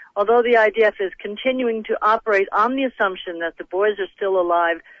night. Although the IDF is continuing to operate on the assumption that the boys are still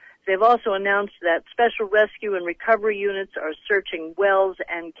alive, they've also announced that special rescue and recovery units are searching wells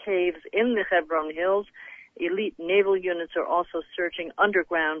and caves in the Hebron Hills. Elite naval units are also searching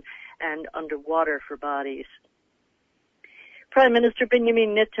underground and underwater for bodies. Prime Minister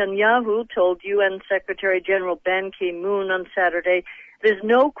Benjamin Netanyahu told UN Secretary General Ban Ki-moon on Saturday, there's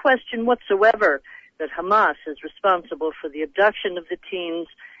no question whatsoever that Hamas is responsible for the abduction of the teens.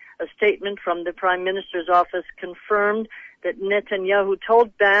 A statement from the Prime Minister's office confirmed that Netanyahu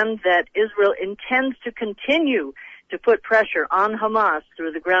told Ban that Israel intends to continue to put pressure on Hamas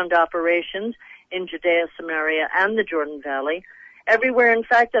through the ground operations in Judea, Samaria, and the Jordan Valley. Everywhere, in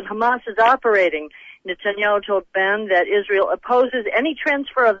fact, that Hamas is operating, Netanyahu told Ban that Israel opposes any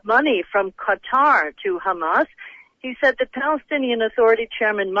transfer of money from Qatar to Hamas. He said the Palestinian Authority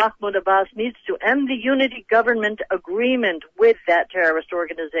Chairman Mahmoud Abbas needs to end the unity government agreement with that terrorist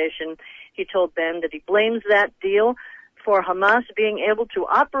organization. He told Ban that he blames that deal for Hamas being able to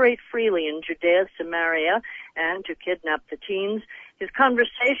operate freely in Judea, Samaria, and to kidnap the teens. His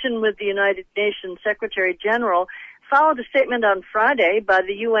conversation with the United Nations Secretary General followed a statement on Friday by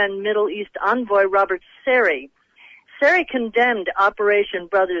the UN Middle East envoy Robert Seri. Seri condemned Operation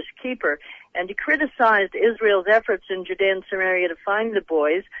Brother's Keeper, and he criticized Israel's efforts in Judea and Samaria to find the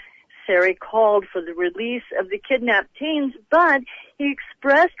boys. Seri called for the release of the kidnapped teens, but he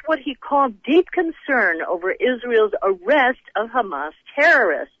expressed what he called deep concern over Israel's arrest of Hamas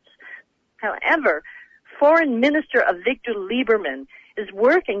terrorists. However, Foreign Minister Avigdor Lieberman is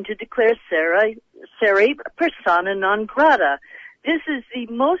working to declare Seri persona non grata. This is the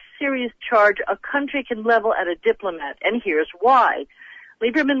most serious charge a country can level at a diplomat, and here's why.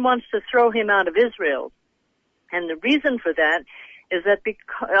 Lieberman wants to throw him out of Israel. And the reason for that is that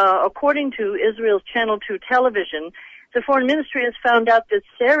according to Israel's Channel 2 television, the foreign ministry has found out that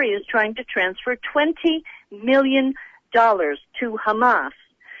Seri is trying to transfer $20 million to Hamas.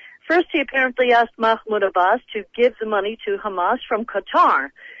 First, he apparently asked Mahmoud Abbas to give the money to Hamas from Qatar.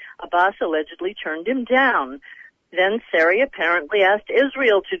 Abbas allegedly turned him down. Then Seri apparently asked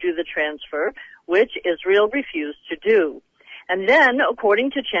Israel to do the transfer, which Israel refused to do. And then,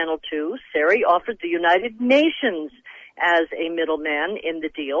 according to Channel 2, Seri offered the United Nations as a middleman in the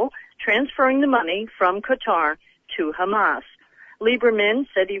deal, transferring the money from Qatar to Hamas. Lieberman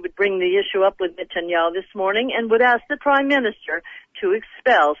said he would bring the issue up with Netanyahu this morning and would ask the Prime Minister to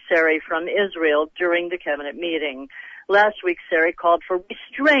expel Seri from Israel during the cabinet meeting. Last week, Seri called for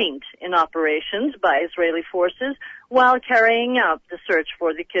restraint in operations by Israeli forces while carrying out the search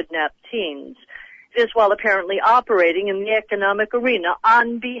for the kidnapped teens. This while apparently operating in the economic arena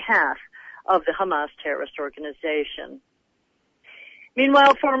on behalf of the Hamas terrorist organization.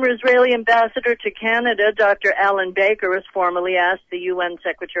 Meanwhile, former Israeli ambassador to Canada, Dr. Alan Baker, has formally asked the UN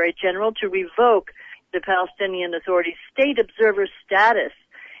Secretary General to revoke the Palestinian Authority's state observer status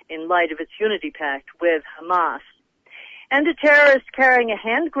in light of its unity pact with Hamas. And a terrorist carrying a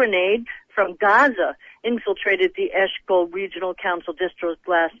hand grenade from Gaza infiltrated the Eshkol Regional Council district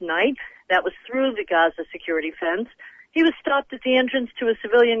last night. That was through the Gaza security fence. He was stopped at the entrance to a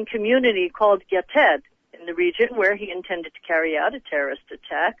civilian community called Yated in the region where he intended to carry out a terrorist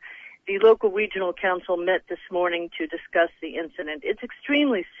attack. The local regional council met this morning to discuss the incident. It's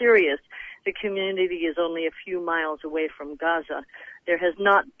extremely serious. The community is only a few miles away from Gaza. There has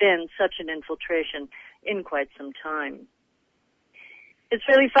not been such an infiltration in quite some time.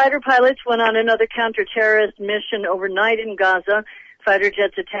 Israeli fighter pilots went on another counter-terrorist mission overnight in Gaza. Fighter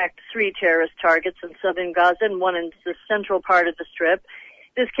jets attacked 3 terrorist targets in southern Gaza and one in the central part of the Strip.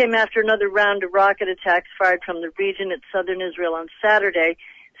 This came after another round of rocket attacks fired from the region at southern Israel on Saturday.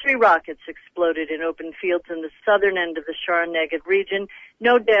 3 rockets exploded in open fields in the southern end of the Sha'ar Negev region.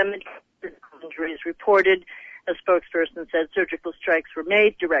 No damage or injuries reported. A spokesperson said surgical strikes were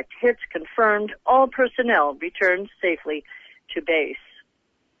made, direct hits confirmed. All personnel returned safely to base.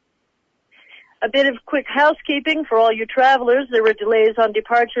 A bit of quick housekeeping for all you travelers. There were delays on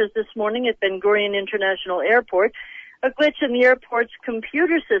departures this morning at Ben Gurion International Airport. A glitch in the airport's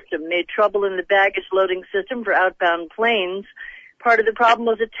computer system made trouble in the baggage loading system for outbound planes. Part of the problem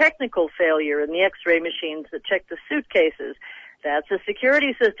was a technical failure in the X-ray machines that check the suitcases. That's a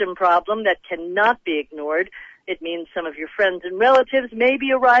security system problem that cannot be ignored. It means some of your friends and relatives may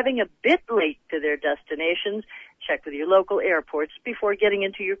be arriving a bit late to their destinations. Check with your local airports before getting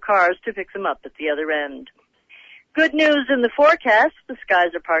into your cars to pick them up at the other end. Good news in the forecast. The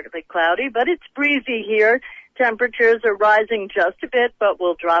skies are partly cloudy, but it's breezy here. Temperatures are rising just a bit, but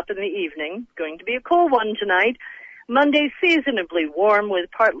will drop in the evening. Going to be a cool one tonight. Monday seasonably warm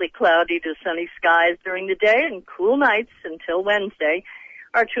with partly cloudy to sunny skies during the day and cool nights until Wednesday.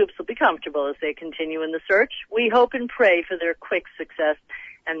 Our troops will be comfortable as they continue in the search. We hope and pray for their quick success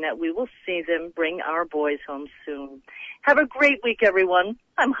and that we will see them bring our boys home soon. Have a great week, everyone.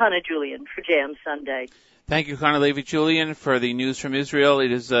 I'm Hannah Julian for JM Sunday. Thank you, Hannah Levi Julian, for the news from Israel.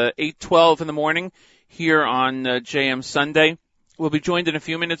 It is 8:12 in the morning here on JM Sunday. We'll be joined in a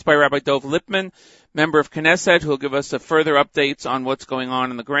few minutes by Rabbi Dov Lipman, member of Knesset, who will give us further updates on what's going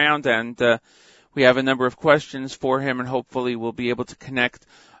on the ground. And we have a number of questions for him, and hopefully we'll be able to connect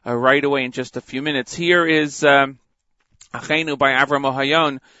right away in just a few minutes. Here is Achenu by Avram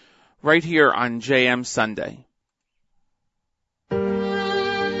Ohayon, right here on JM Sunday.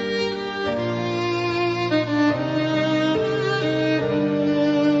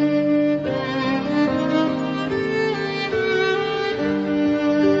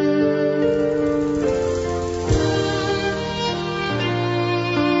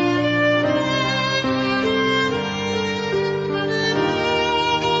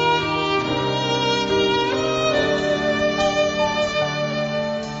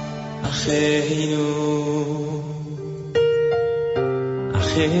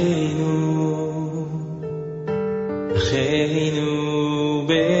 Achenu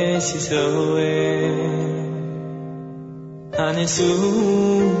besisoe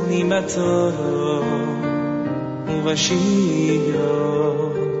Anesuni batoro uvashivyo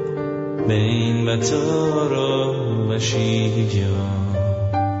Bein batoro uvashivyo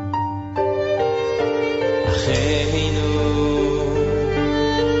Achenu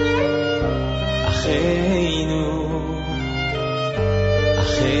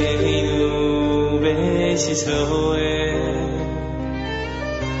besisoe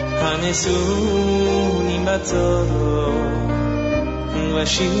Hanesuni batoro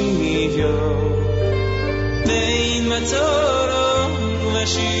uvashivyo Bein batoro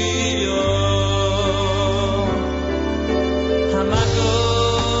uvashivyo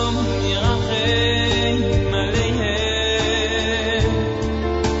Hamakom yirachem aleihem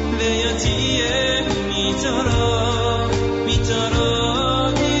Ve'yotiem mitoro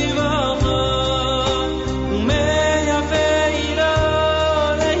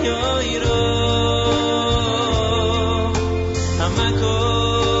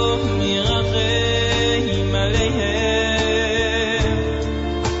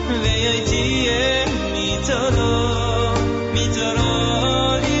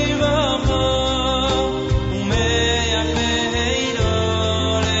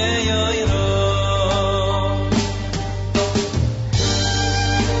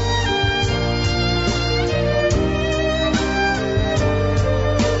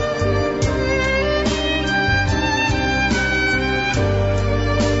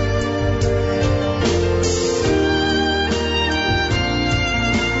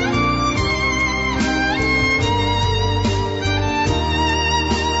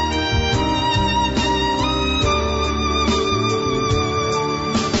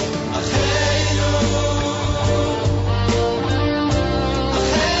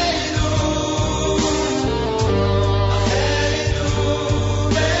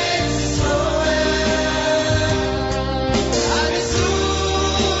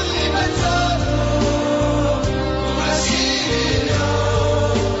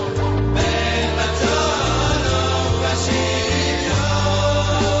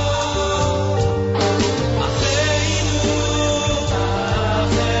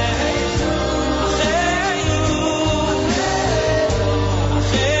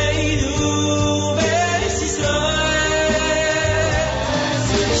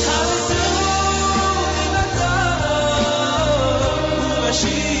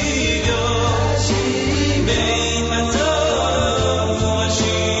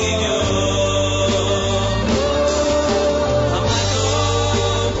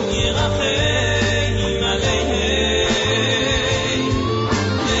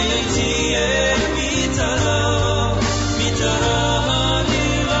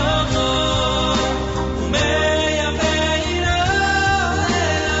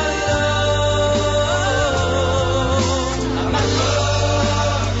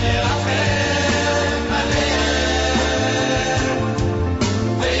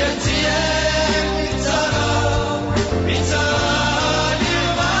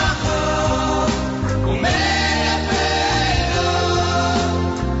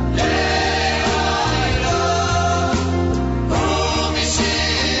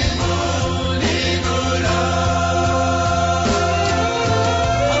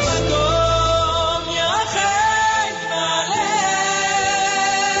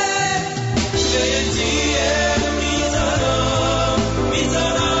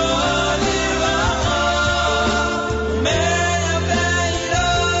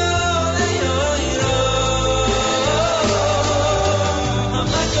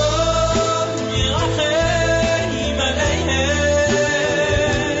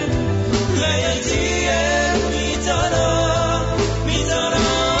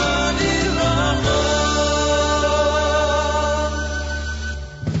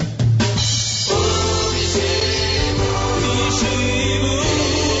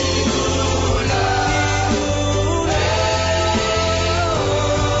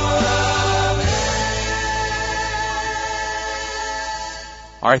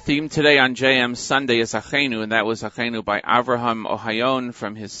Our theme today on JM Sunday is Achenu, and that was Achenu by Avraham Ohayon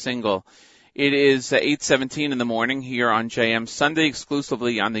from his single. It is 8:17 in the morning here on JM Sunday,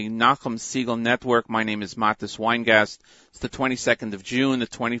 exclusively on the Nachum Segal Network. My name is Matis Weingast. It's the 22nd of June, the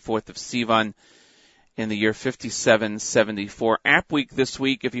 24th of Sivan, in the year 5774. App Week this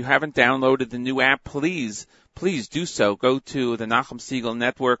week. If you haven't downloaded the new app, please do so. Go to the Nachum Segal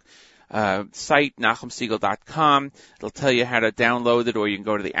Network site, NachumSegal.com. It'll tell you how to download it, or you can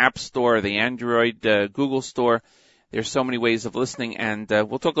go to the App Store, the Android, Google Store. There's so many ways of listening, and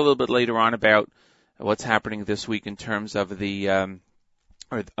we'll talk a little bit later on about what's happening this week in terms of the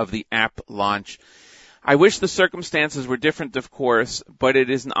app launch. I wish the circumstances were different, of course, but it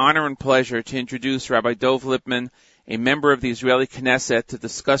is an honor and pleasure to introduce Rabbi Dov Lipman, a member of the Israeli Knesset, to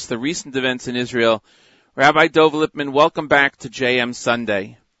discuss the recent events in Israel. Rabbi Dov Lipman, welcome back to JM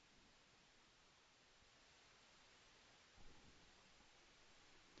Sunday.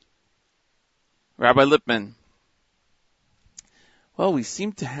 Rabbi Lipman. Well, we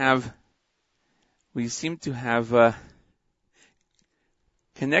seem to have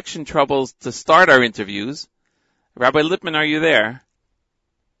connection troubles to start our interviews. Rabbi Lipman, are you there?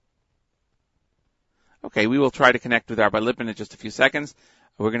 Okay, we will try to connect with Rabbi Lipman in just a few seconds.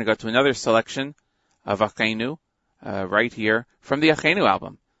 We're going to go to another selection of Achenu right here from the Achenu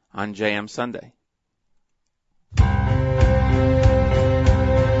album on JM Sunday.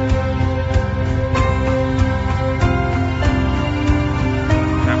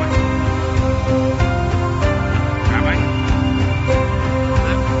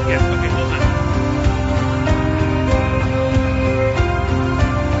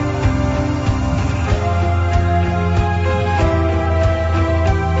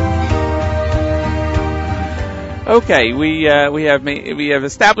 Okay, we have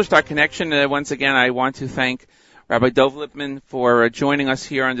established our connection. Once again, I want to thank Rabbi Dov Lipman for joining us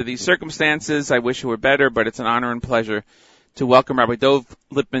here under these circumstances. I wish it were better, but it's an honor and pleasure to welcome Rabbi Dov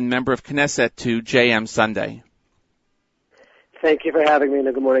Lipman, member of Knesset, to JM Sunday. Thank you for having me,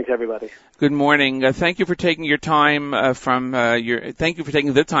 and good morning to everybody. Good morning. Thank you for taking your time thank you for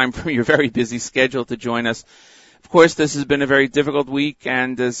taking the time from your very busy schedule to join us. Of course, this has been a very difficult week,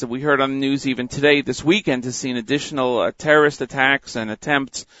 and as we heard on the news even today, this weekend has seen additional terrorist attacks and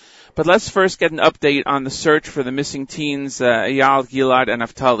attempts. But let's first get an update on the search for the missing teens, Eyal, Gilad, and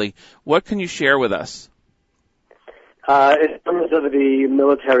Naftali. What can you share with us? In terms of the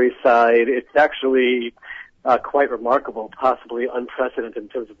military side, it's actually quite remarkable, possibly unprecedented in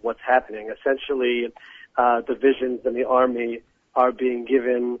terms of what's happening. Essentially, divisions in the army are being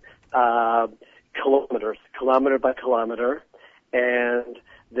given kilometer by kilometer, and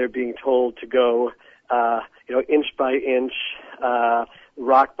they're being told to go, inch by inch,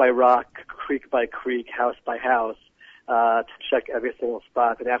 rock by rock, creek by creek, house by house, to check every single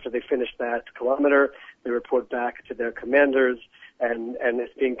spot. And after they finish that kilometer, they report back to their commanders, and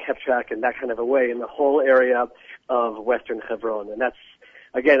it's being kept track in that kind of a way in the whole area of Western Hebron. And that's,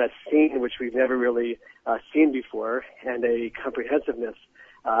 again, a scene which we've never really seen before, and a comprehensiveness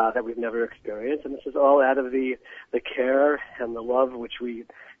that we've never experienced. And this is all out of the care and the love which we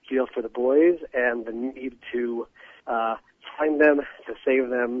feel for the boys, and the need to find them, to save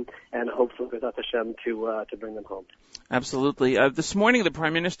them, and hopefully, B'ezrat Hashem, to bring them home. Absolutely. This morning, the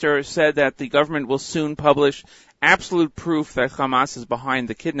Prime Minister said that the government will soon publish absolute proof that Hamas is behind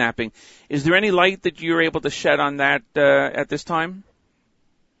the kidnapping. Is there any light that you're able to shed on that at this time?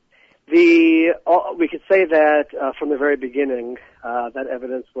 We could say that from the very beginning, that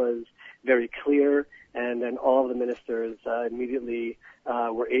evidence was very clear, and then all of the ministers immediately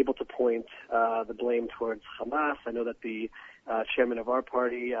were able to point the blame towards Hamas. I know that the chairman of our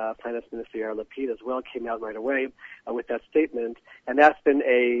party, Finance Minister Yair Lapid, as well, came out right away with that statement, and that's been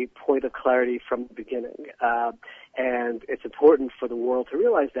a point of clarity from the beginning. And it's important for the world to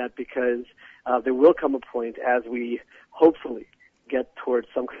realize that, because there will come a point, as we hopefully get towards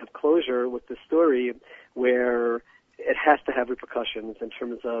some kind of closure with the story, where it has to have repercussions in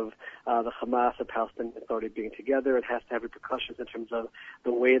terms of the Hamas and Palestinian Authority being together. It has to have repercussions in terms of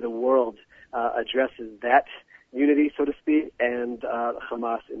the way the world addresses that unity, so to speak, and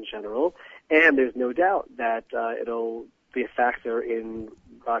Hamas in general. And there's no doubt that it'll be a factor in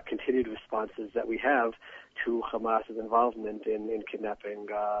continued responses that we have to Hamas's involvement in kidnapping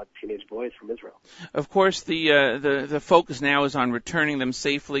teenage boys from Israel. Of course, the focus now is on returning them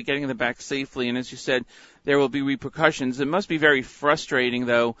safely, getting them back safely, and as you said, there will be repercussions. It must be very frustrating,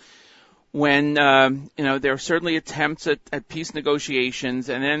 though, when there are certainly attempts at peace negotiations,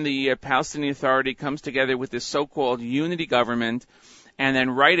 and then the Palestinian Authority comes together with this so-called unity government, and then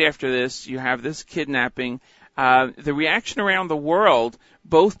right after this, you have this kidnapping. the reaction around the world,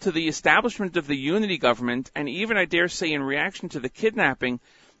 both to the establishment of the unity government and even, I dare say, in reaction to the kidnapping,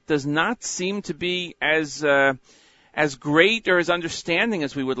 does not seem to be as great or as understanding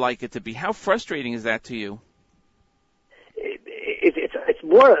as we would like it to be. How frustrating is that to you? It's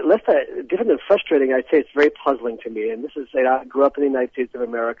more or less different than frustrating. I'd say it's very puzzling to me. And this is, I grew up in the United States of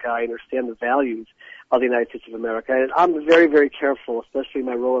America. I understand the values of the United States of America. And I'm very, very careful, especially in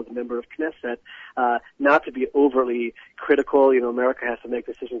my role as a member of Knesset, not to be overly critical. America has to make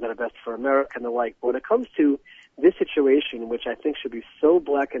decisions that are best for America and the like. But when it comes to this situation, which I think should be so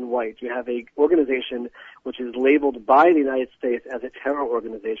black and white, you have an organization which is labeled by the United States as a terror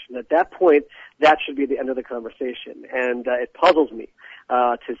organization. At that point, that should be the end of the conversation. And it puzzles me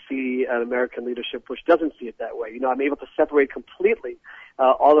to see an American leadership which doesn't see it that way. I'm able to separate completely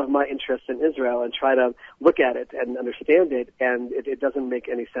all of my interests in Israel and try to look at it and understand it, and it doesn't make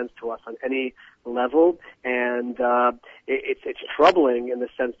any sense to us on any level. And it's troubling in the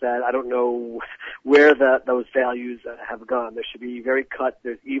sense that I don't know where those values have gone. There should be very cut.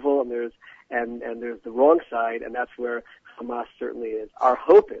 There's evil and there's the wrong side, and that's where Hamas certainly is. Our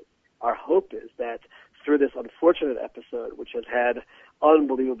hope is that through this unfortunate episode, which has had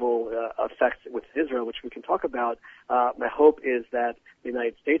unbelievable effects with Israel, which we can talk about, my hope is that the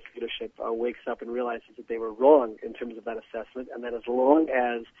United States leadership wakes up and realizes that they were wrong in terms of that assessment, and that as long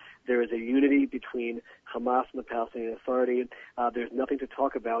as there is a unity between Hamas and the Palestinian Authority, there's nothing to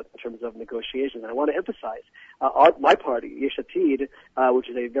talk about in terms of negotiations. And I want to emphasize, my party, Yesh Atid, which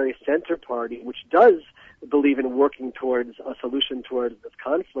is a very center party, which does believe in working towards a solution towards this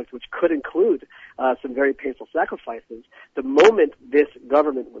conflict, which could include some very painful sacrifices. The moment this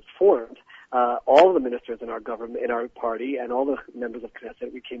government was formed, all of the ministers in our government, in our party, and all the members of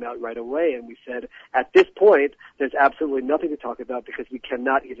Knesset, we came out right away and we said, at this point, there's absolutely nothing to talk about because we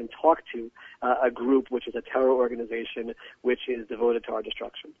cannot even talk to a group which is a terror organization which is devoted to our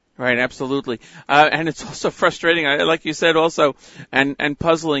destruction. Right, absolutely. And it's also frustrating, like you said also, and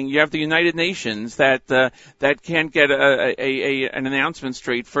puzzling. You have the United Nations that can't get an announcement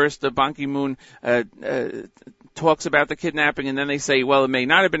straight. First, Ban Ki-moon talks about the kidnapping, and then they say, well, it may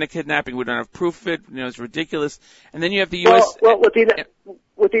not have been a kidnapping. We don't have proof of it. It's ridiculous. And then you have the U.S. Well, with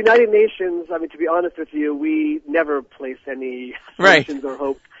the United Nations, to be honest with you, we never place any solutions or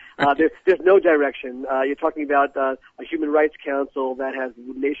hope. There's no direction. You're talking about a Human Rights Council that has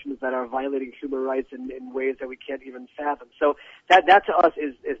nations that are violating human rights in ways that we can't even fathom. So that to us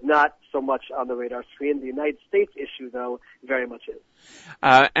is not so much on the radar screen. The United States issue, though, very much is.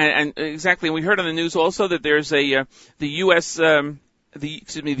 And exactly. We heard on the news also that there's the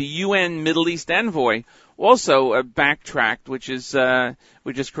UN Middle East envoy also backtracked, which is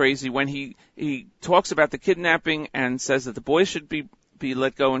crazy when he talks about the kidnapping and says that the boys should be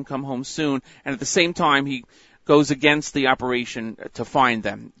let go and come home soon, and at the same time he goes against the operation to find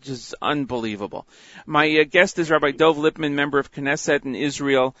them. Just unbelievable. My guest is Rabbi Dov Lipman, member of Knesset in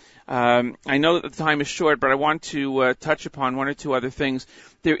Israel. I know that the time is short, but I want to touch upon one or two other things.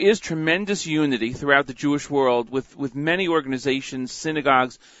 There is tremendous unity throughout the Jewish world with many organizations,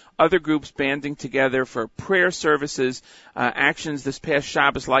 synagogues, other groups banding together for prayer services, actions this past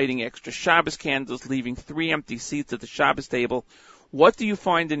Shabbos, lighting extra Shabbos candles, leaving 3 empty seats at the Shabbos table. What do you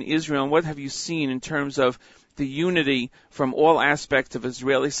find in Israel, and what have you seen in terms of the unity from all aspects of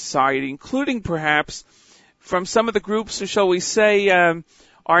Israeli society, including perhaps from some of the groups who, shall we say,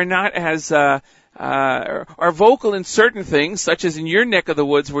 are not as are vocal in certain things, such as in your neck of the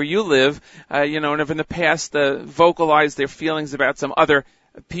woods where you live, and have in the past vocalized their feelings about some other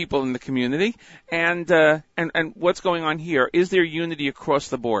people in the community, and what's going on here? Is there unity across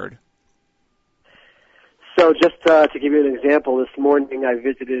the board? So just to give you an example, this morning I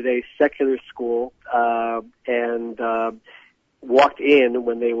visited a secular school and walked in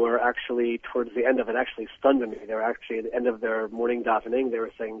when they were actually towards the end of it. Actually stunned me. They were actually at the end of their morning davening. They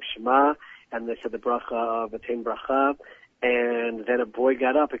were saying Shema, and they said the bracha, V'tein bracha, and then a boy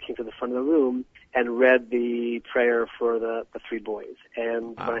got up and came to the front of the room and read the prayer for the 3 boys.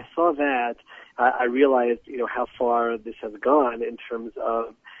 And when I saw that, I realized, how far this has gone in terms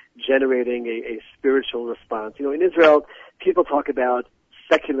of generating a spiritual response. In Israel, people talk about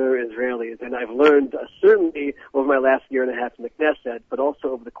secular Israelis, and I've learned certainly over my last year and a half in the Knesset, but also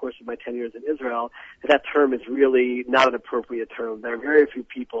over the course of my 10 years in Israel, that term is really not an appropriate term. There are very few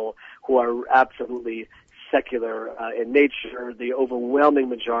people who are absolutely secular in nature. The overwhelming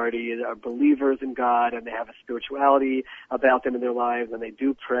majority are believers in God, and they have a spirituality about them in their lives, and they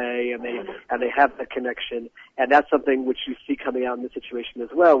do pray, and they have that connection. And that's something which you see coming out in this situation as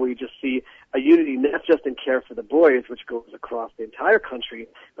well, where you just see a unity not just in care for the boys, which goes across the entire country,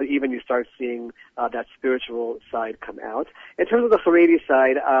 but even you start seeing that spiritual side come out. In terms of the Haredi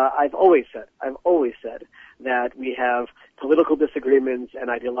side, I've always said that we have political disagreements and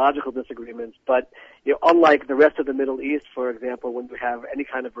ideological disagreements, but unlike the rest of the Middle East, for example, when you have any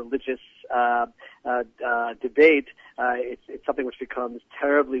kind of religious debate, it's something which becomes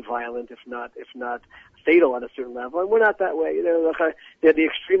terribly violent, if not fatal on a certain level. And we're not that way. The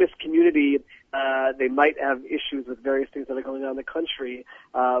extremist community, they might have issues with various things that are going on in the country,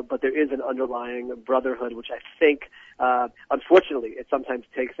 but there is an underlying brotherhood, which I think, unfortunately, it sometimes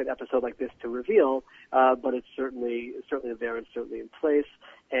takes an episode like this to reveal, but it's certainly there and certainly in place.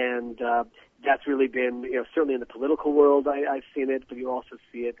 And that's really been, certainly in the political world, I've seen it, but you also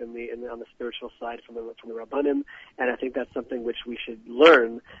see it on the spiritual side from the Rabbanim, and I think that's something which we should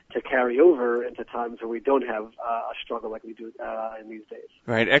learn to carry over into times where we don't have a struggle like we do in these days.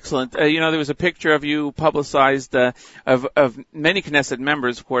 Right, excellent. There was a picture of you publicized of many Knesset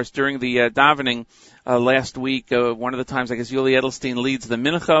members, of course, during the davening last week. One of the times, I guess, Yuli Edelstein leads the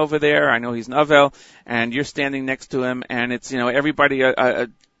mincha over there. I know he's Navel, and you're standing next to him, and it's, everybody, a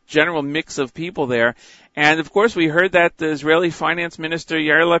general mix of people there. And of course we heard that the Israeli finance minister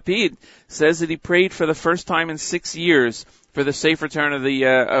Yair Lapid says that he prayed for the first time in 6 years for the safe return of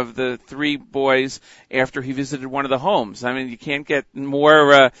the three boys after he visited one of the homes. I mean, you can't get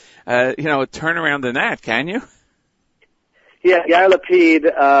more a turnaround than that, can you? Yeah, Yair Lapid,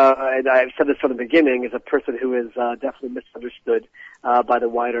 and I've said this from the beginning, is a person who is definitely misunderstood by the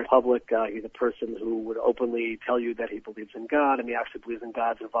wider public. He's a person who would openly tell you that he believes in God, and he actually believes in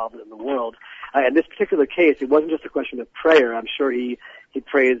God's involvement in the world. In this particular case, it wasn't just a question of prayer. I'm sure he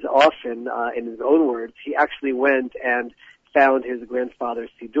prays often in his own words. He actually went and found his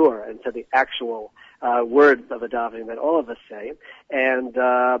grandfather's Siddur and said the actual words of the davening that all of us say. And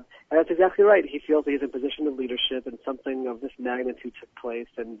that's exactly right. He feels he's in a position of leadership, and something of this magnitude took place.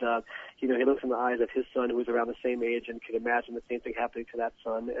 And he looks in the eyes of his son, who is around the same age, and can imagine the same thing happening to that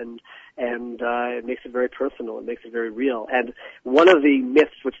son. And it makes it very personal. It makes it very real. And one of the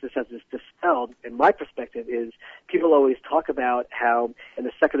myths which this has dispelled, in my perspective, is people always talk about how in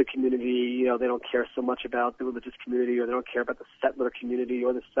the secular community, they don't care so much about the religious community, or they don't care about the settler community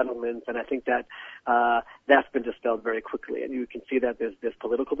or the settlements. And I think that that's been dispelled very quickly. And you can see that there's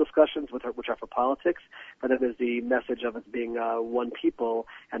political discussions which are for politics, but then there's the message of us being one people,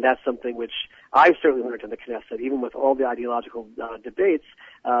 and that's something which I've certainly learned in the Knesset, even with all the ideological debates,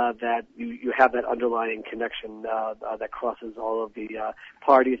 that you have that underlying connection that crosses all of the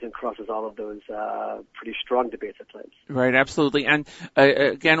parties and crosses all of those pretty strong debates at times. Right, absolutely. And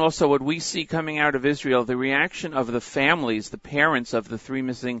again, also what we see coming out of Israel, the reaction of the families, the parents of the three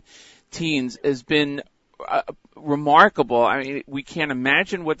missing teens, has been remarkable. I mean, we can't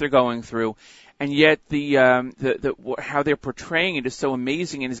imagine what they're going through, and yet the how they're portraying it is so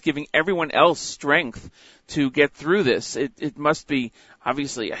amazing and is giving everyone else strength to get through this. It must be,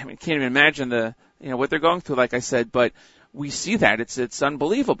 obviously, I mean, can't even imagine what they're going through, like I said, but we see that it's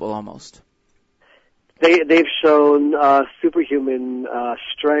unbelievable almost. They've shown superhuman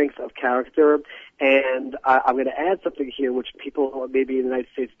strength of character, and I'm going to add something here which people maybe in the United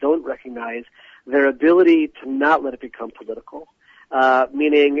States don't recognize: their ability to not let it become political.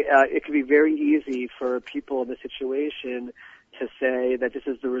 Meaning, it can be very easy for people in this situation to say that this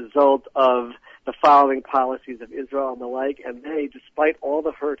is the result of the following policies of Israel and the like, and they, despite all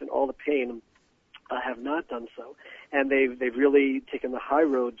the hurt and all the pain, have not done so. And they've really taken the high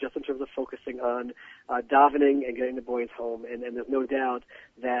road just in terms of focusing on davening and getting the boys home. And there's no doubt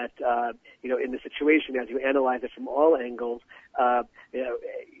that, in the situation, as you analyze it from all angles,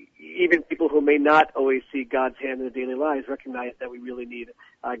 even people who may not always see God's hand in their daily lives recognize that we really need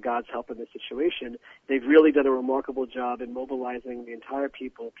God's help in this situation. They've really done a remarkable job in mobilizing the entire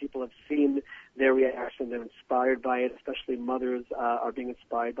people. People have seen their reaction. They're inspired by it, especially mothers are being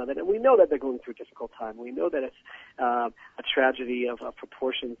inspired by that. And we know that they're going through a difficult time. We know that it's a tragedy of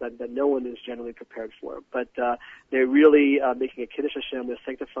proportions that no one is generally prepared for. But they're really making a Kiddush Hashem. They're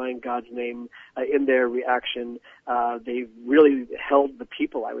sanctifying God's name in their reaction. They've really held the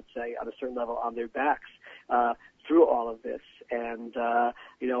people, I would say, on a certain level on their backs. through all of this. And,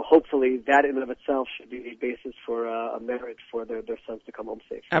 hopefully that in and of itself should be a basis for a merit for their sons to come home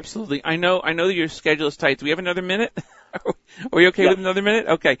safe. Absolutely. I know that your schedule is tight. Do we have another minute? Are we okay with another minute?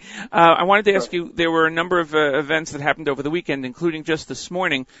 Okay. I wanted to ask you, there were a number of events that happened over the weekend, including just this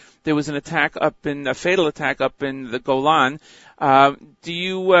morning. There was a fatal attack up in the Golan. Do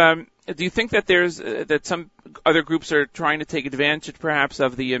you think that that some other groups are trying to take advantage perhaps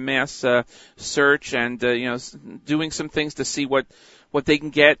of the mass search and doing some things to see what they can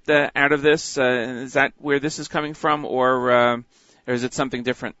get out of this? Is that where this is coming from, or is it something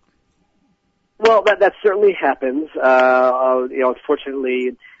different? Well, that certainly happens.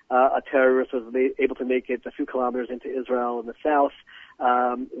 Unfortunately, a terrorist was able to make it a few kilometers into Israel in the south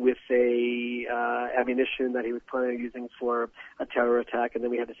with a ammunition that he was planning on using for a terror attack. And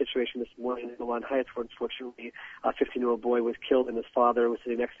then we had the situation this morning in Golan Heights where, unfortunately, a 15-year-old boy was killed and his father was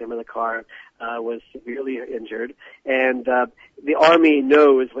sitting next to him in the car, was severely injured. And the Army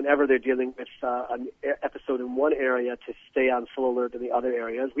knows whenever they're dealing with an episode in one area to stay on full alert in the other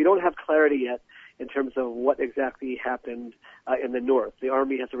areas. We don't have clarity yet in terms of what exactly happened in the north. The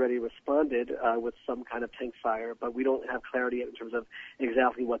Army has already responded with some kind of tank fire, but we don't have clarity yet in terms of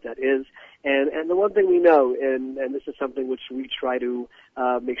exactly what that is. And the one thing we know, and this is something which we try to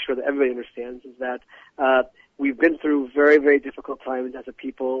make sure that everybody understands, is that we've been through very, very difficult times as a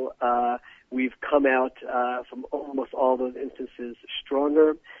people. We've come out from almost all those instances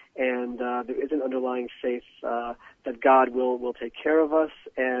stronger, and there is an underlying faith that God will take care of us,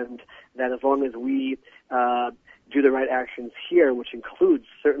 and that as long as we do the right actions here, which includes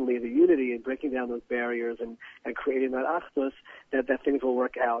certainly the unity and breaking down those barriers and creating that achdus, that things will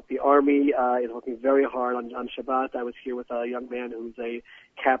work out. The Army is working very hard on Shabbat. I was here with a young man who's a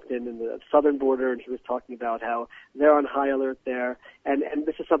captain in the southern border, and he was talking about how they're on high alert there. And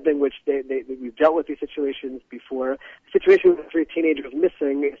this is something which we've dealt with these situations before. The situation with 3 teenagers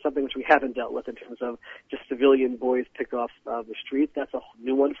missing is something which we haven't dealt with in terms of just civilian boys picked off the street. That's a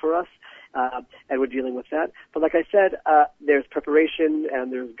new one for us. And we're dealing with that. But like I said, there's preparation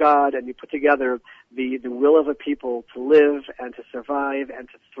and there's God, and you put together the will of a people to live and to survive and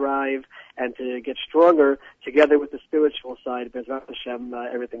to thrive and to get stronger together with the spiritual side. B'ezras Hashem,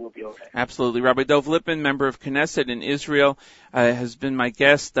 everything will be okay. Absolutely. Rabbi Dov Lipman, member of Knesset in Israel, has been my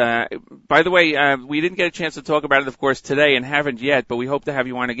guest. By the way, we didn't get a chance to talk about it, of course, today and haven't yet, but we hope to have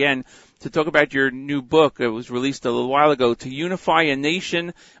you on again to talk about your new book. It was released a little while ago, To Unify a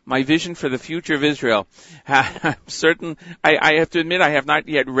Nation, My Vision for the Future of Israel. I'm certain, I have to admit, I have not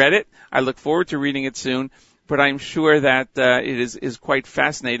yet read it. I look forward to reading it soon, but I'm sure that it is quite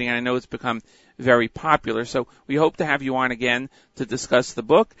fascinating, and I know it's become very popular. So we hope to have you on again to discuss the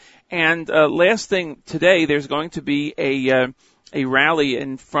book. And last thing, today there's going to be a rally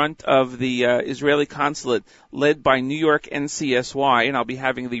in front of the Israeli consulate led by New York NCSY, and I'll be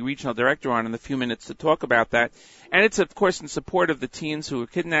having the regional director on in a few minutes to talk about that. And it's, of course, in support of the teens who were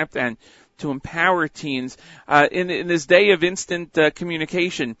kidnapped and to empower teens. In this day of instant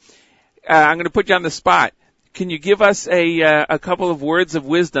communication, I'm going to put you on the spot. Can you give us a couple of words of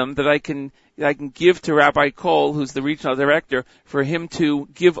wisdom that I can give to Rabbi Cole, who's the regional director, for him to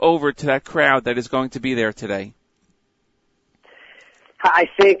give over to that crowd that is going to be there today? I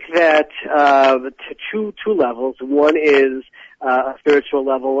think that to two levels. One is a spiritual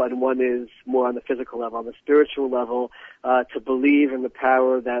level, and one is more on the physical level. On the spiritual level, to believe in the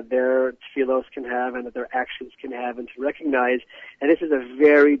power that their tefillos can have and that their actions can have, and to recognize, and this is a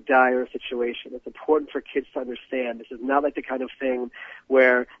very dire situation. It's important for kids to understand. This is not like the kind of thing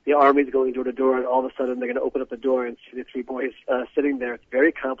where the Army is going door to door and all of a sudden they're going to open up the door and see the 3 boys sitting there. It's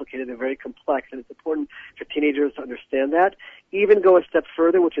very complicated and very complex, and it's important for teenagers to understand that. Even go a step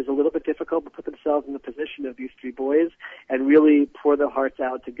further, which is a little bit difficult, but put themselves in the position of these 3 boys and really pour their hearts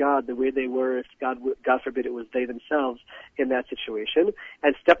out to God the way they were if God forbid it was they themselves in that situation.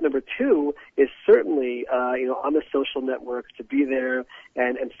 And step number 2 is certainly, on the social networks to be there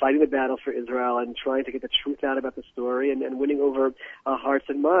and fighting the battle for Israel and trying to get the truth out about the story and winning over hearts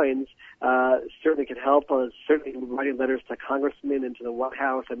and minds certainly can help us, certainly writing letters to congressmen and to the White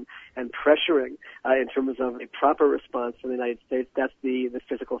House and pressuring in terms of a proper response from the United States. That's the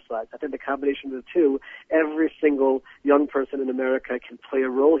physical side. I think the combination of the two, every single young person in America can play a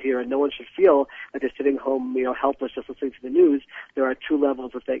role here, and no one should feel that they're sitting home, helpless just listening to the news. There are 2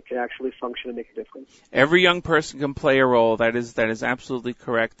 levels that they can actually function and make a difference. Every young person can play a role. That is absolutely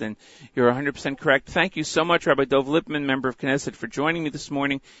correct, and you're 100% correct. Thank you so much, Rabbi Dov Lipman, member of Knesset, for joining me this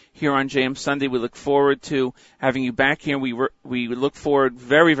morning here on JM Sunday. We look forward to having you back here. We look forward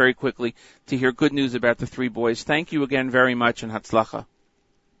very, very quickly to hear good news about the 3 boys. Thank you again very much, and Hatzlacha.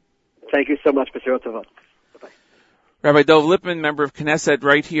 Thank you so much, B'Sirot Tova. Rabbi Dov Lipman, member of Knesset,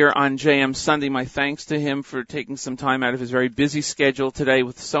 right here on JM Sunday. My thanks to him for taking some time out of his very busy schedule today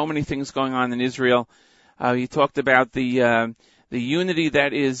with so many things going on in Israel. He talked about the unity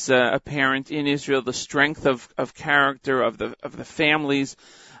that is apparent in Israel, the strength of character of the families,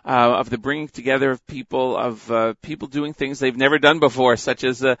 of the bringing together of people doing things they've never done before, such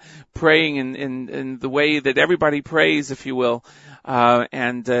as praying in the way that everybody prays, if you will.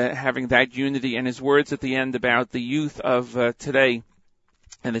 And having that unity, and his words at the end about the youth of today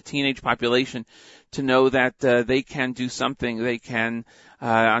and the teenage population to know that they can do something. They can,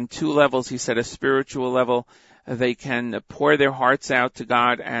 on two levels, he said, a spiritual level, they can pour their hearts out to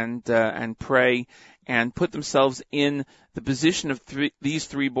God and pray and put themselves in the position of these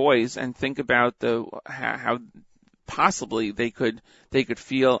three boys and think about how possibly they could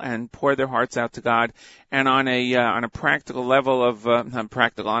feel and pour their hearts out to God, and on a practical level of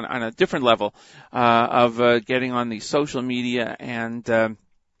on a different level of getting on the social media and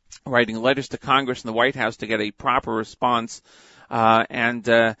writing letters to Congress and the White House to get a proper response.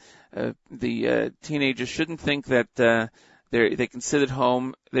 The teenagers shouldn't think that they can sit at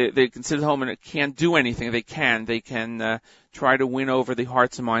home. They can sit at home and can't do anything. They can try to win over the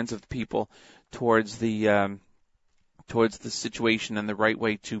hearts and minds of the people towards the situation and the right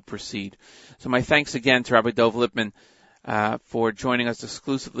way to proceed. So my thanks again to Rabbi Dov Lipman for joining us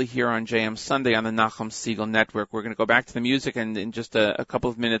exclusively here on JM Sunday on the Nachum Segal Network. We're going to go back to the music, and in just a couple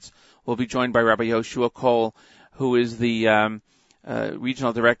of minutes we'll be joined by Rabbi Yoshua Cole, who is the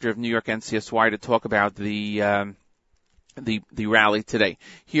regional director of New York NCSY, to talk about the rally today.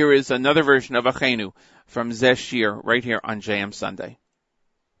 Here is another version of Achenu from Zeh Shir right here on JM Sunday.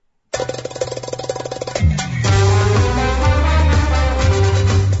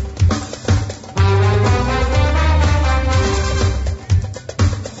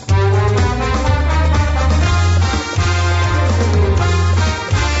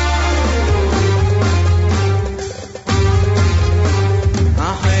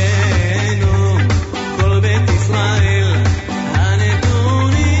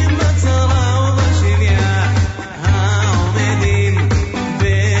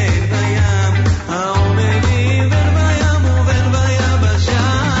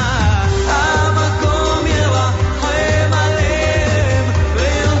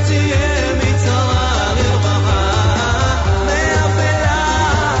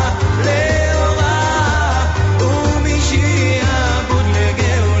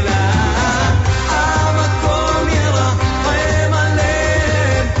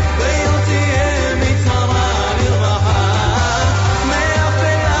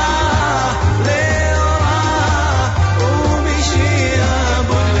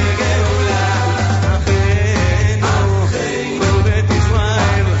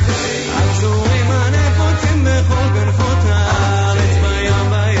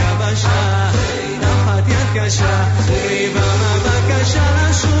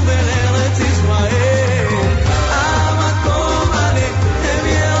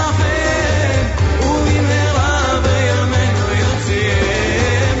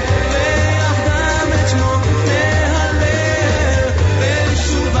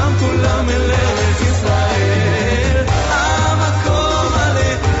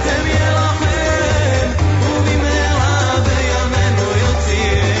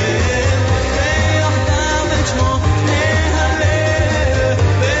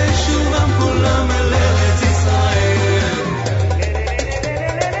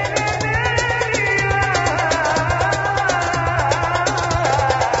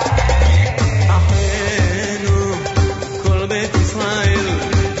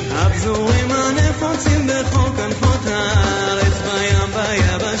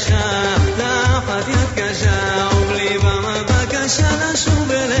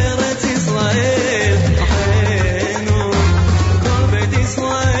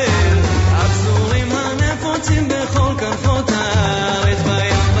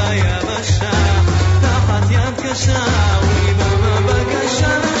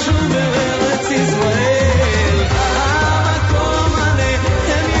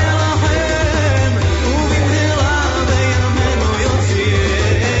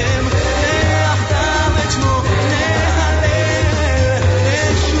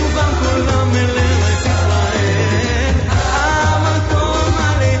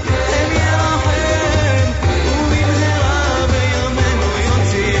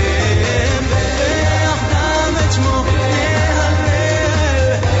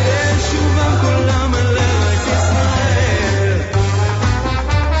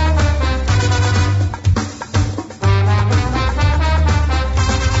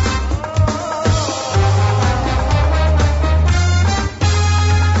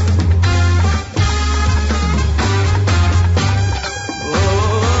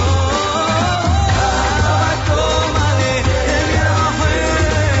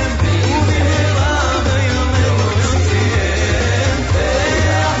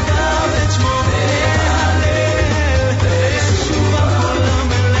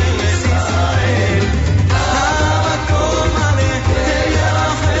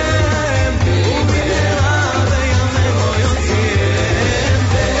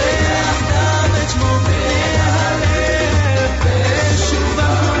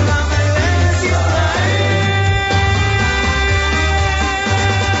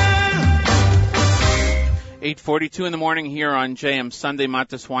 8:42 in the morning here on JM Sunday.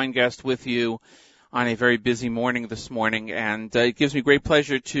 Matis Weingast with you on a very busy morning this morning, and it gives me great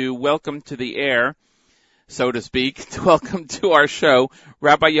pleasure to welcome to the air, so to speak, to welcome to our show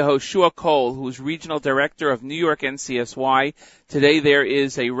Rabbi Yehoshua Cole, who's Regional Director of New York NCSY. Today there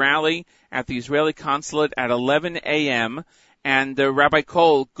is a rally at the Israeli Consulate at 11 a.m., and Rabbi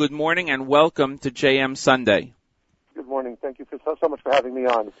Cole, good morning and welcome to JM Sunday. Good morning. Thank you so much for having me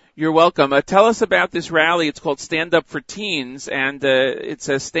on. You're welcome. Tell us about this rally. It's called Stand Up for Teens, and it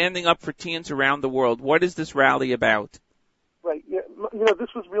says Standing Up for Teens Around the World. What is this rally about? Right. Yeah, this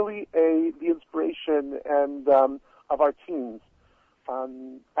was really the inspiration and of our teens.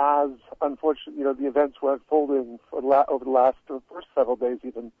 As unfortunately, the events were unfolding over the first several days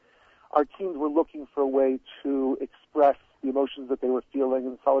even, our teens were looking for a way to express the emotions that they were feeling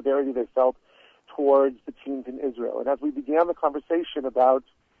and the solidarity they felt towards the teens in Israel. And as we began the conversation about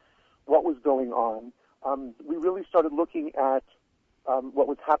what was going on, we really started looking at what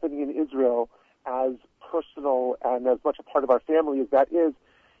was happening in Israel as personal and as much a part of our family as that is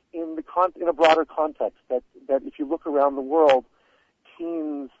in a broader context, that if you look around the world,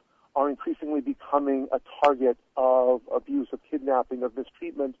 teens are increasingly becoming a target of abuse, of kidnapping, of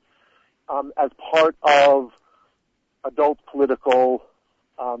mistreatment as part of adult political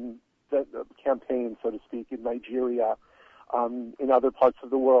campaign, so to speak, in Nigeria, in other parts of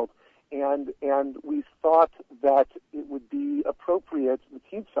the world. And we thought that it would be appropriate, the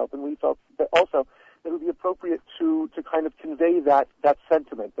teens felt, and we felt that also that it would be appropriate to kind of convey that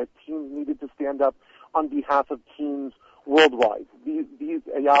sentiment, that teens needed to stand up on behalf of teens worldwide. These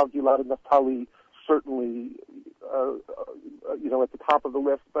Eyal, Gilad, and Naftali certainly, at the top of the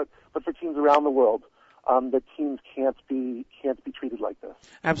list, but for teens around the world. That teens can't be treated like this.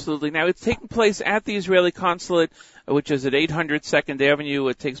 Absolutely. Now, it's taking place at the Israeli Consulate, which is at 800 2nd Avenue.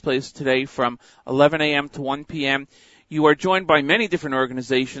 It takes place today from 11 a.m. to 1 p.m. You are joined by many different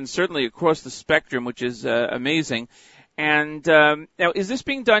organizations, certainly across the spectrum, which is amazing. And now, is this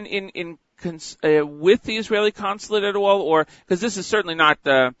being done with the Israeli Consulate at all, or because this is certainly not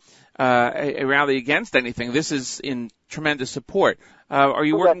a rally against anything? This is in tremendous support. Are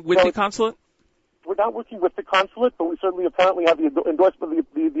you working with the consulate? We're not working with the consulate, but we certainly apparently have the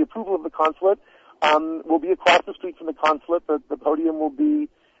endorsement, the approval of the consulate. We'll be across the street from the consulate. The podium will be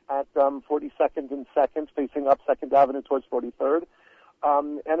at 42nd and 2nd, facing up 2nd Avenue towards 43rd.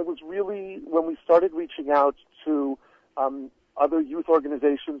 And it was really when we started reaching out to other youth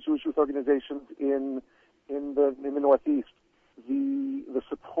organizations, Jewish youth organizations in the Northeast, the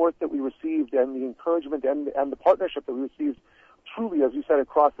support that we received and the encouragement and the partnership that we received, truly, as you said,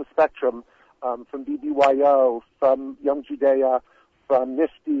 across the spectrum. From BBYO, from Young Judea, from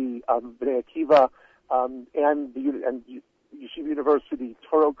NISTI, Bnei Akiva, and Yeshiva University,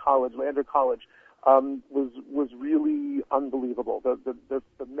 Touro College, Lander College, was really unbelievable. The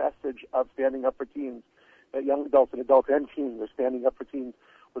message of standing up for teens, that young adults and teens are standing up for teens,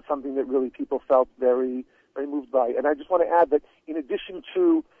 was something that really people felt very, very moved by. And I just want to add that in addition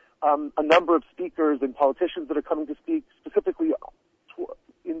to a number of speakers and politicians that are coming to speak specifically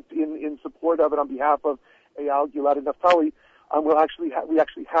in support of it on behalf of Eyal, Gilad, and Naftali, we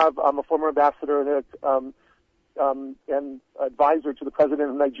actually have a former ambassador and advisor to the president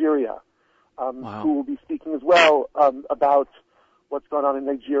of Nigeria, who will be speaking as well about what's going on in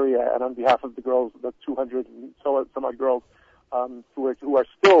Nigeria and on behalf of the girls, the 200 and some odd girls who are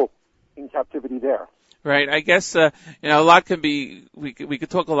still in captivity there. Right. I guess, a lot can be, we could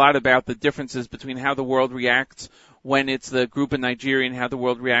talk a lot about the differences between how the world reacts when it's the group in Nigeria and how the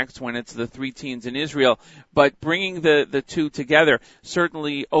world reacts when it's the three teens in Israel. But bringing the two together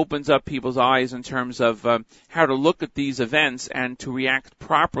certainly opens up people's eyes in terms of how to look at these events and to react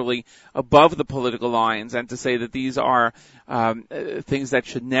properly above the political lines, and to say that these are things that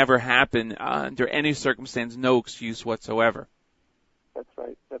should never happen under any circumstance, no excuse whatsoever. That's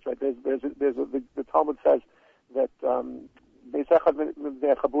right. The Talmud says that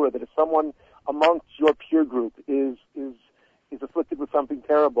that if someone amongst your peer group is afflicted with something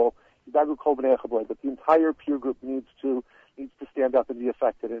terrible, that the entire peer group needs to stand up and be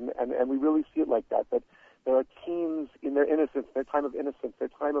affected. And we really see it like that there are teens in their innocence, their time of innocence, their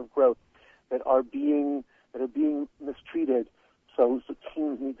time of growth, that are being mistreated. So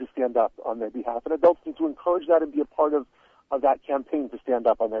teens need to stand up on their behalf, and adults need to encourage that and be a part of that campaign to stand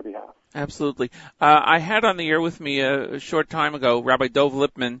up on their behalf. Absolutely. I had on the air with me a short time ago Rabbi Dov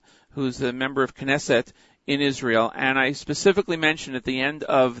Lipman, who's a member of Knesset in Israel, and I specifically mentioned at the end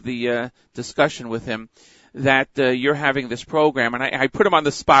of the discussion with him that you're having this program, and I put him on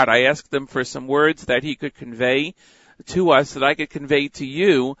the spot. I asked him for some words that he could convey to us, that I could convey to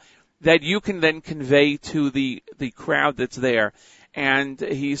you, that you can then convey to the crowd that's there. And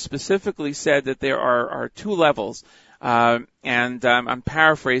he specifically said that there are two levels. I'm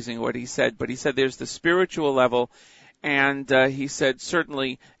paraphrasing what he said, but he said there's the spiritual level, and he said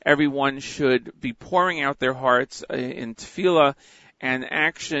certainly everyone should be pouring out their hearts in tefillah and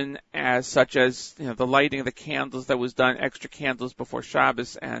action, as such as the lighting of the candles that was done, extra candles before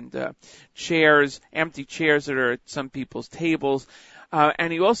Shabbos, and chairs, empty chairs that are at some people's tables.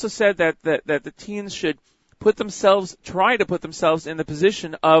 And he also said that the teens should try to put themselves in the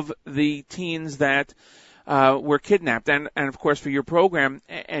position of the teens that were kidnapped, and of course for your program,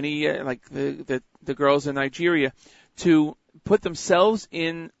 like the girls in Nigeria, to put themselves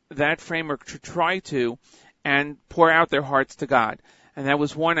in that framework, to try to and pour out their hearts to God. And that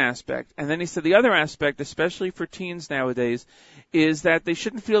was one aspect. And then he said the other aspect, especially for teens nowadays, is that they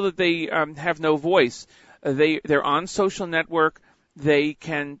shouldn't feel that they have no voice. They're on social network. They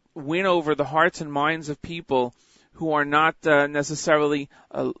can win over the hearts and minds of people who are not necessarily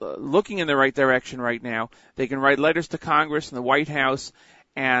looking in the right direction right now. They can write letters to Congress and the White House,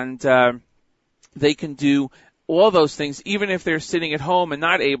 and they can do all those things, even if they're sitting at home and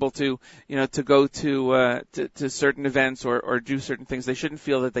not able to, to go to certain events or do certain things. They shouldn't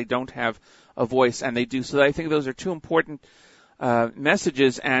feel that they don't have a voice, and they do. So I think those are two important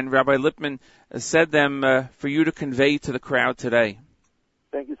messages, and Rabbi Lipman said them for you to convey to the crowd today.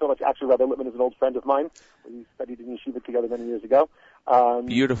 Thank you so much. Actually, Rabbi Lipman is an old friend of mine. We studied in yeshiva together many years ago.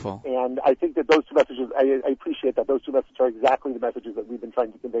 Beautiful. And I think that those two messages, I appreciate that. Those two messages are exactly the messages that we've been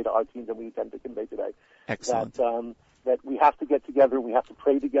trying to convey to our teens and we intend to convey today. Excellent. That we have to get together, we have to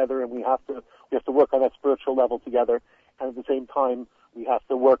pray together, and we have to work on that spiritual level together. And at the same time, we have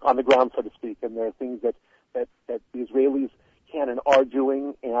to work on the ground, so to speak. And there are things that the Israelis can and are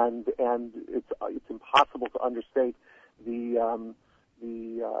doing, and it's impossible to understate the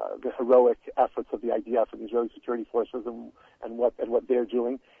heroic efforts of the IDF and the Israeli security forces and what they're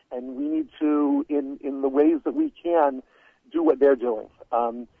doing. And we need to, in the ways that we can, do what they're doing.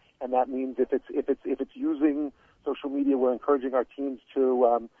 And that means if it's using social media, we're encouraging our teens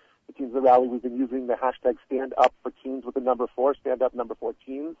to the teens of the rally. We've been using the hashtag Stand Up for Teens with the number 4, Stand Up number 4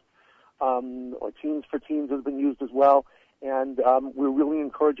 Teens, or Teens for Teens has been used as well. And we're really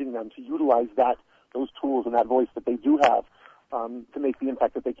encouraging them to utilize those tools and that voice that they do have to make the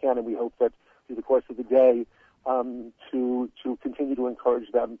impact that they can. And we hope that through the course of the day to continue to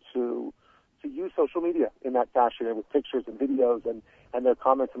encourage them to use social media in that fashion, and with pictures and videos and their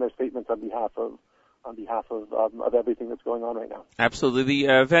comments and their statements on behalf of everything that's going on right now. Absolutely. The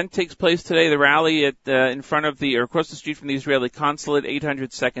event takes place today, the rally in front of across the street from the Israeli consulate,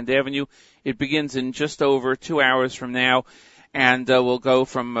 800 2nd Avenue. It begins in just over 2 hours from now, and will go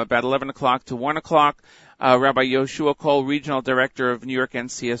from about 11 o'clock to 1 o'clock. Rabbi Yoshua Cole, Regional Director of New York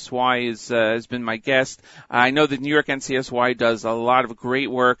NCSY, has been my guest. I know that New York NCSY does a lot of great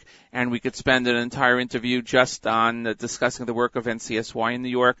work, and we could spend an entire interview just on discussing the work of NCSY in New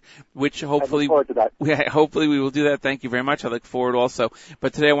York, which hopefully, hopefully we will do that. Thank you very much. I look forward also.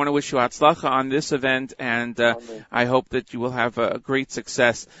 But today I want to wish you Hatzlacha on this event, and I hope that you will have a great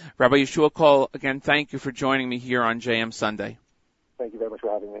success. Rabbi Yoshua Cole, again, thank you for joining me here on JM Sunday. Thank you very much for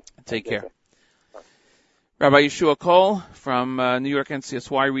having me. Take care. Rabbi Yoshua Cole from New York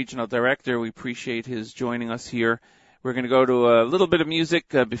NCSY Regional Director. We appreciate his joining us here. We're going to go to a little bit of music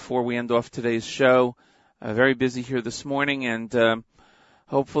before we end off today's show. Very busy here this morning, and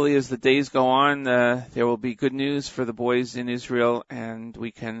hopefully as the days go on, there will be good news for the boys in Israel, and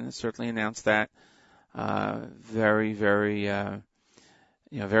we can certainly announce that very, very,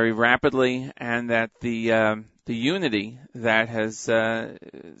 very rapidly, and that the unity that has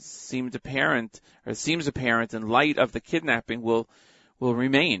seems apparent in light of the kidnapping will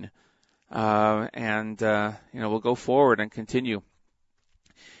remain, and we'll go forward and continue.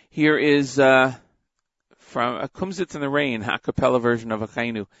 Here is from a Kumsitz in the Rain, a cappella version of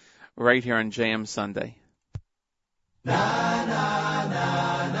Achainu, right here on JM Sunday. Na na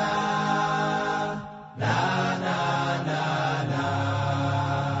na na na na na na na na.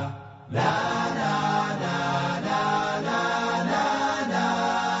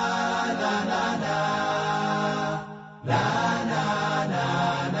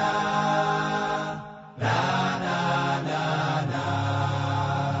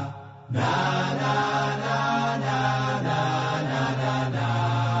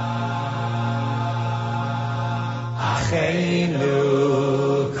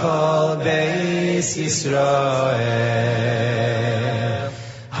 Acheinu kol beis Yisrael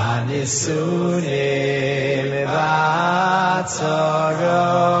hanisunim b'atzara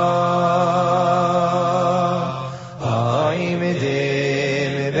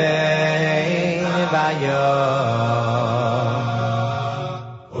oimedim bayom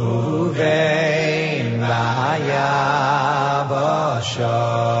uvein vayavosho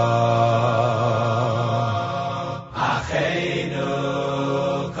Acheinu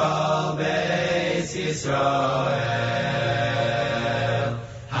kol beis Yisrael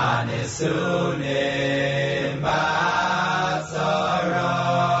Hanisunim b'tzara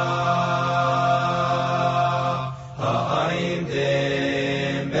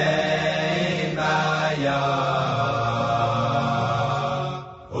ha'oimdim bein bayam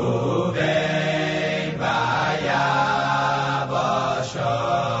uvein vayavosho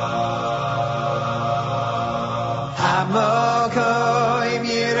Hamokoim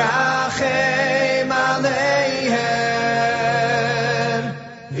yirachem aleihem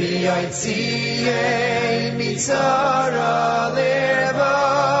v'yotziyei mitzara l'rvacha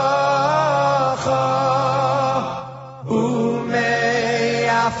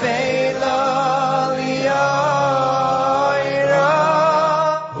u'me'afela li'oira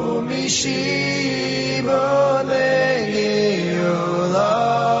u'mishibo le'geula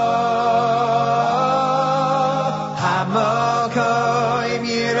Hamokoim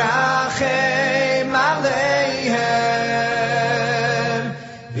yirachem aleihem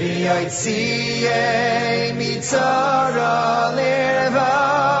v'yotziyei mitzara l'rvacha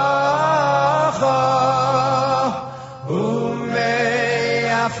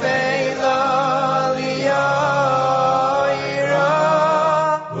u'me'afela li'oira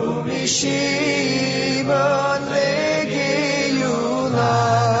u'mishibo le'geula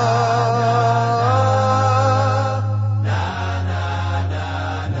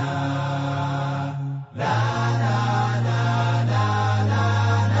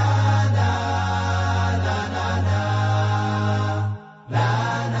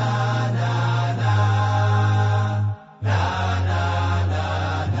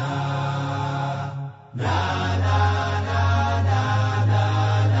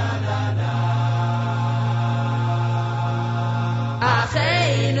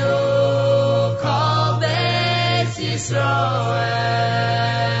Acheinu kol beis Yisrael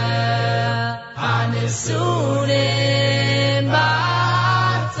Hanisunim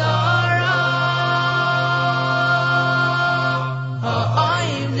b'tzara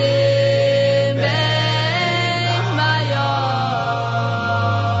ha'oimdim bein bayam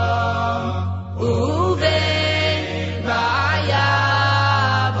uvein vayavosho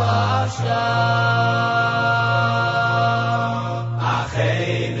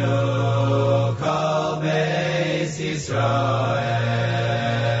Acheinu kol beis Yisrael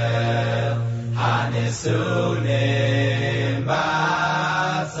Hanisunim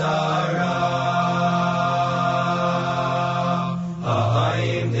b'tzara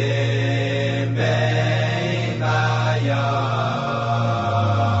ha'oimdim bein bayam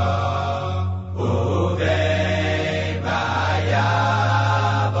uvein vayavosho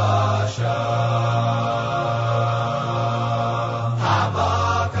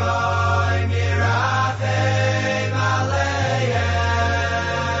Hamokoim yirachem aleihem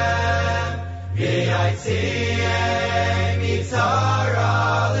v'yotziyei mitzara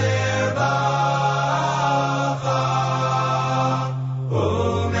l'rvacha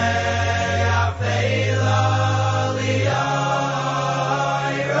u'me'afela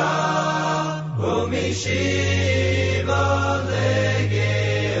li'oira u'mishibo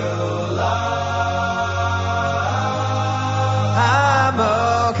le'geula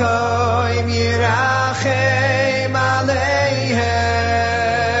Hamokoim yirachem aleihem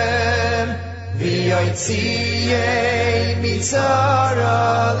v'yotziyei mitzara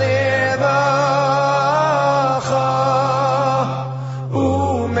l'rvacha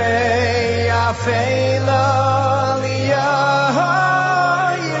u'me'afela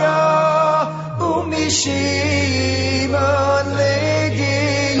li'oira u'mishibo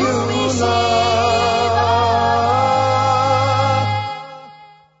le'geula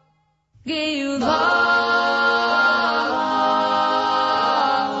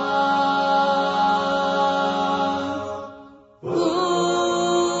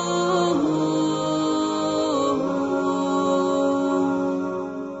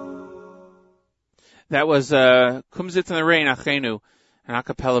That was Kumzitz in the Rain, Achenu, an a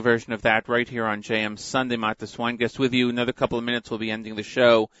cappella version of that right here on JM Sunday. Matis Weingast with you. Another couple of minutes, we'll be ending the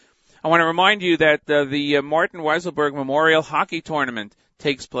show. I want to remind you that the Martin Weiselberg Memorial Hockey Tournament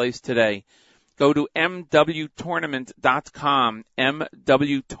takes place today. Go to mwtournament.com,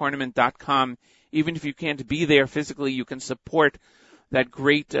 mwtournament.com. Even if you can't be there physically, you can support that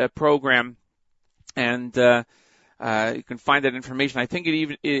great program, and you can find that information. I think it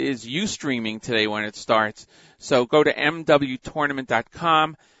even is Ustreaming today when it starts. So go to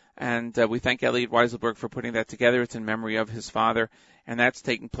mwtournament.com. And we thank Elliot Weiselberg for putting that together. It's in memory of his father, and that's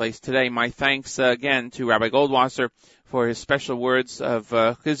taking place today. My thanks again to Rabbi Goldwasser for his special words of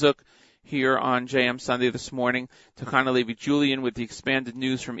chizuk here on JM Sunday this morning, to Chana Levi Julian with the expanded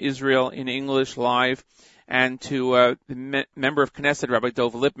news from Israel in English live, and to the member of Knesset, Rabbi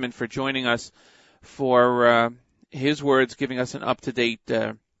Dov Lipman, for joining us for his words, giving us an up-to-date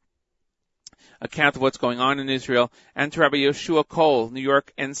account of what's going on in Israel, and to Rabbi Yoshua Cole, New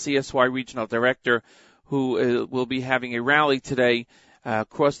York NCSY Regional Director, who will be having a rally today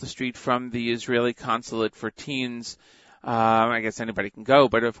across the street from the Israeli Consulate for teens. I guess anybody can go,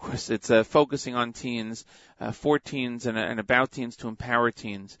 but of course it's focusing on teens, for teens and about teens, to empower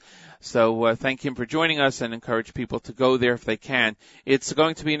teens. So thank him for joining us, and encourage people to go there if they can. It's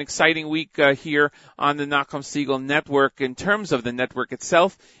going to be an exciting week here on the Nachum Segal Network. In terms of the network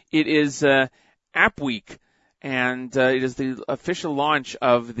itself, it is App Week, and it is the official launch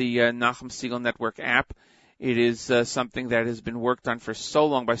of the Nachum Segal Network app. It is something that has been worked on for so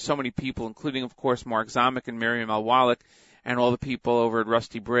long by so many people, including, of course, Mark Zamek and Miriam Al-Wallach and all the people over at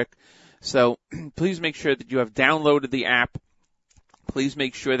Rusty Brick. So please make sure that you have downloaded the app. Please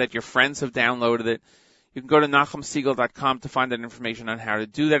make sure that your friends have downloaded it. You can go to NachumSegal.com to find that information on how to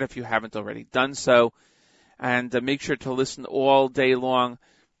do that if you haven't already done so. And make sure to listen all day long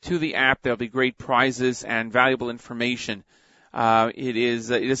to the app. There'll be great prizes and valuable information. It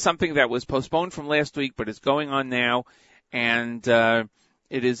is something that was postponed from last week, but is going on now, and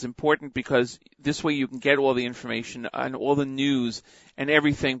it is important because this way you can get all the information and all the news and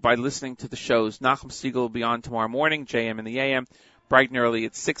everything by listening to the shows. Nachum Segal will be on tomorrow morning, JM in the AM, bright and early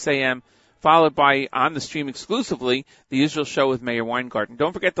at 6 a.m., followed by, on the stream exclusively, the Israel Show with Meir Weingarten.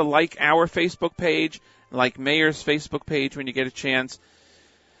 Don't forget to like our Facebook page, like Meir's Facebook page when you get a chance.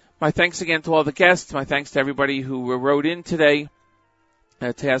 My thanks again to all the guests. My thanks to everybody who wrote in today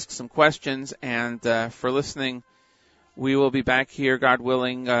to ask some questions, and for listening. We will be back here, God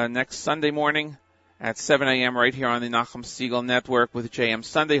willing, next Sunday morning at 7 a.m. right here on the Nachum Segal Network with JM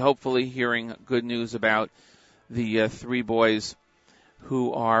Sunday, hopefully hearing good news about the three boys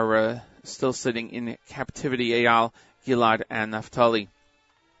who are still sitting in captivity, Eyal, Gilad, and Naphtali.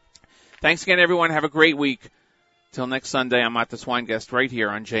 Thanks again, everyone. Have a great week. Till next Sunday, I'm Matis Weingast right here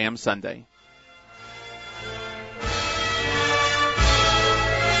on JM Sunday.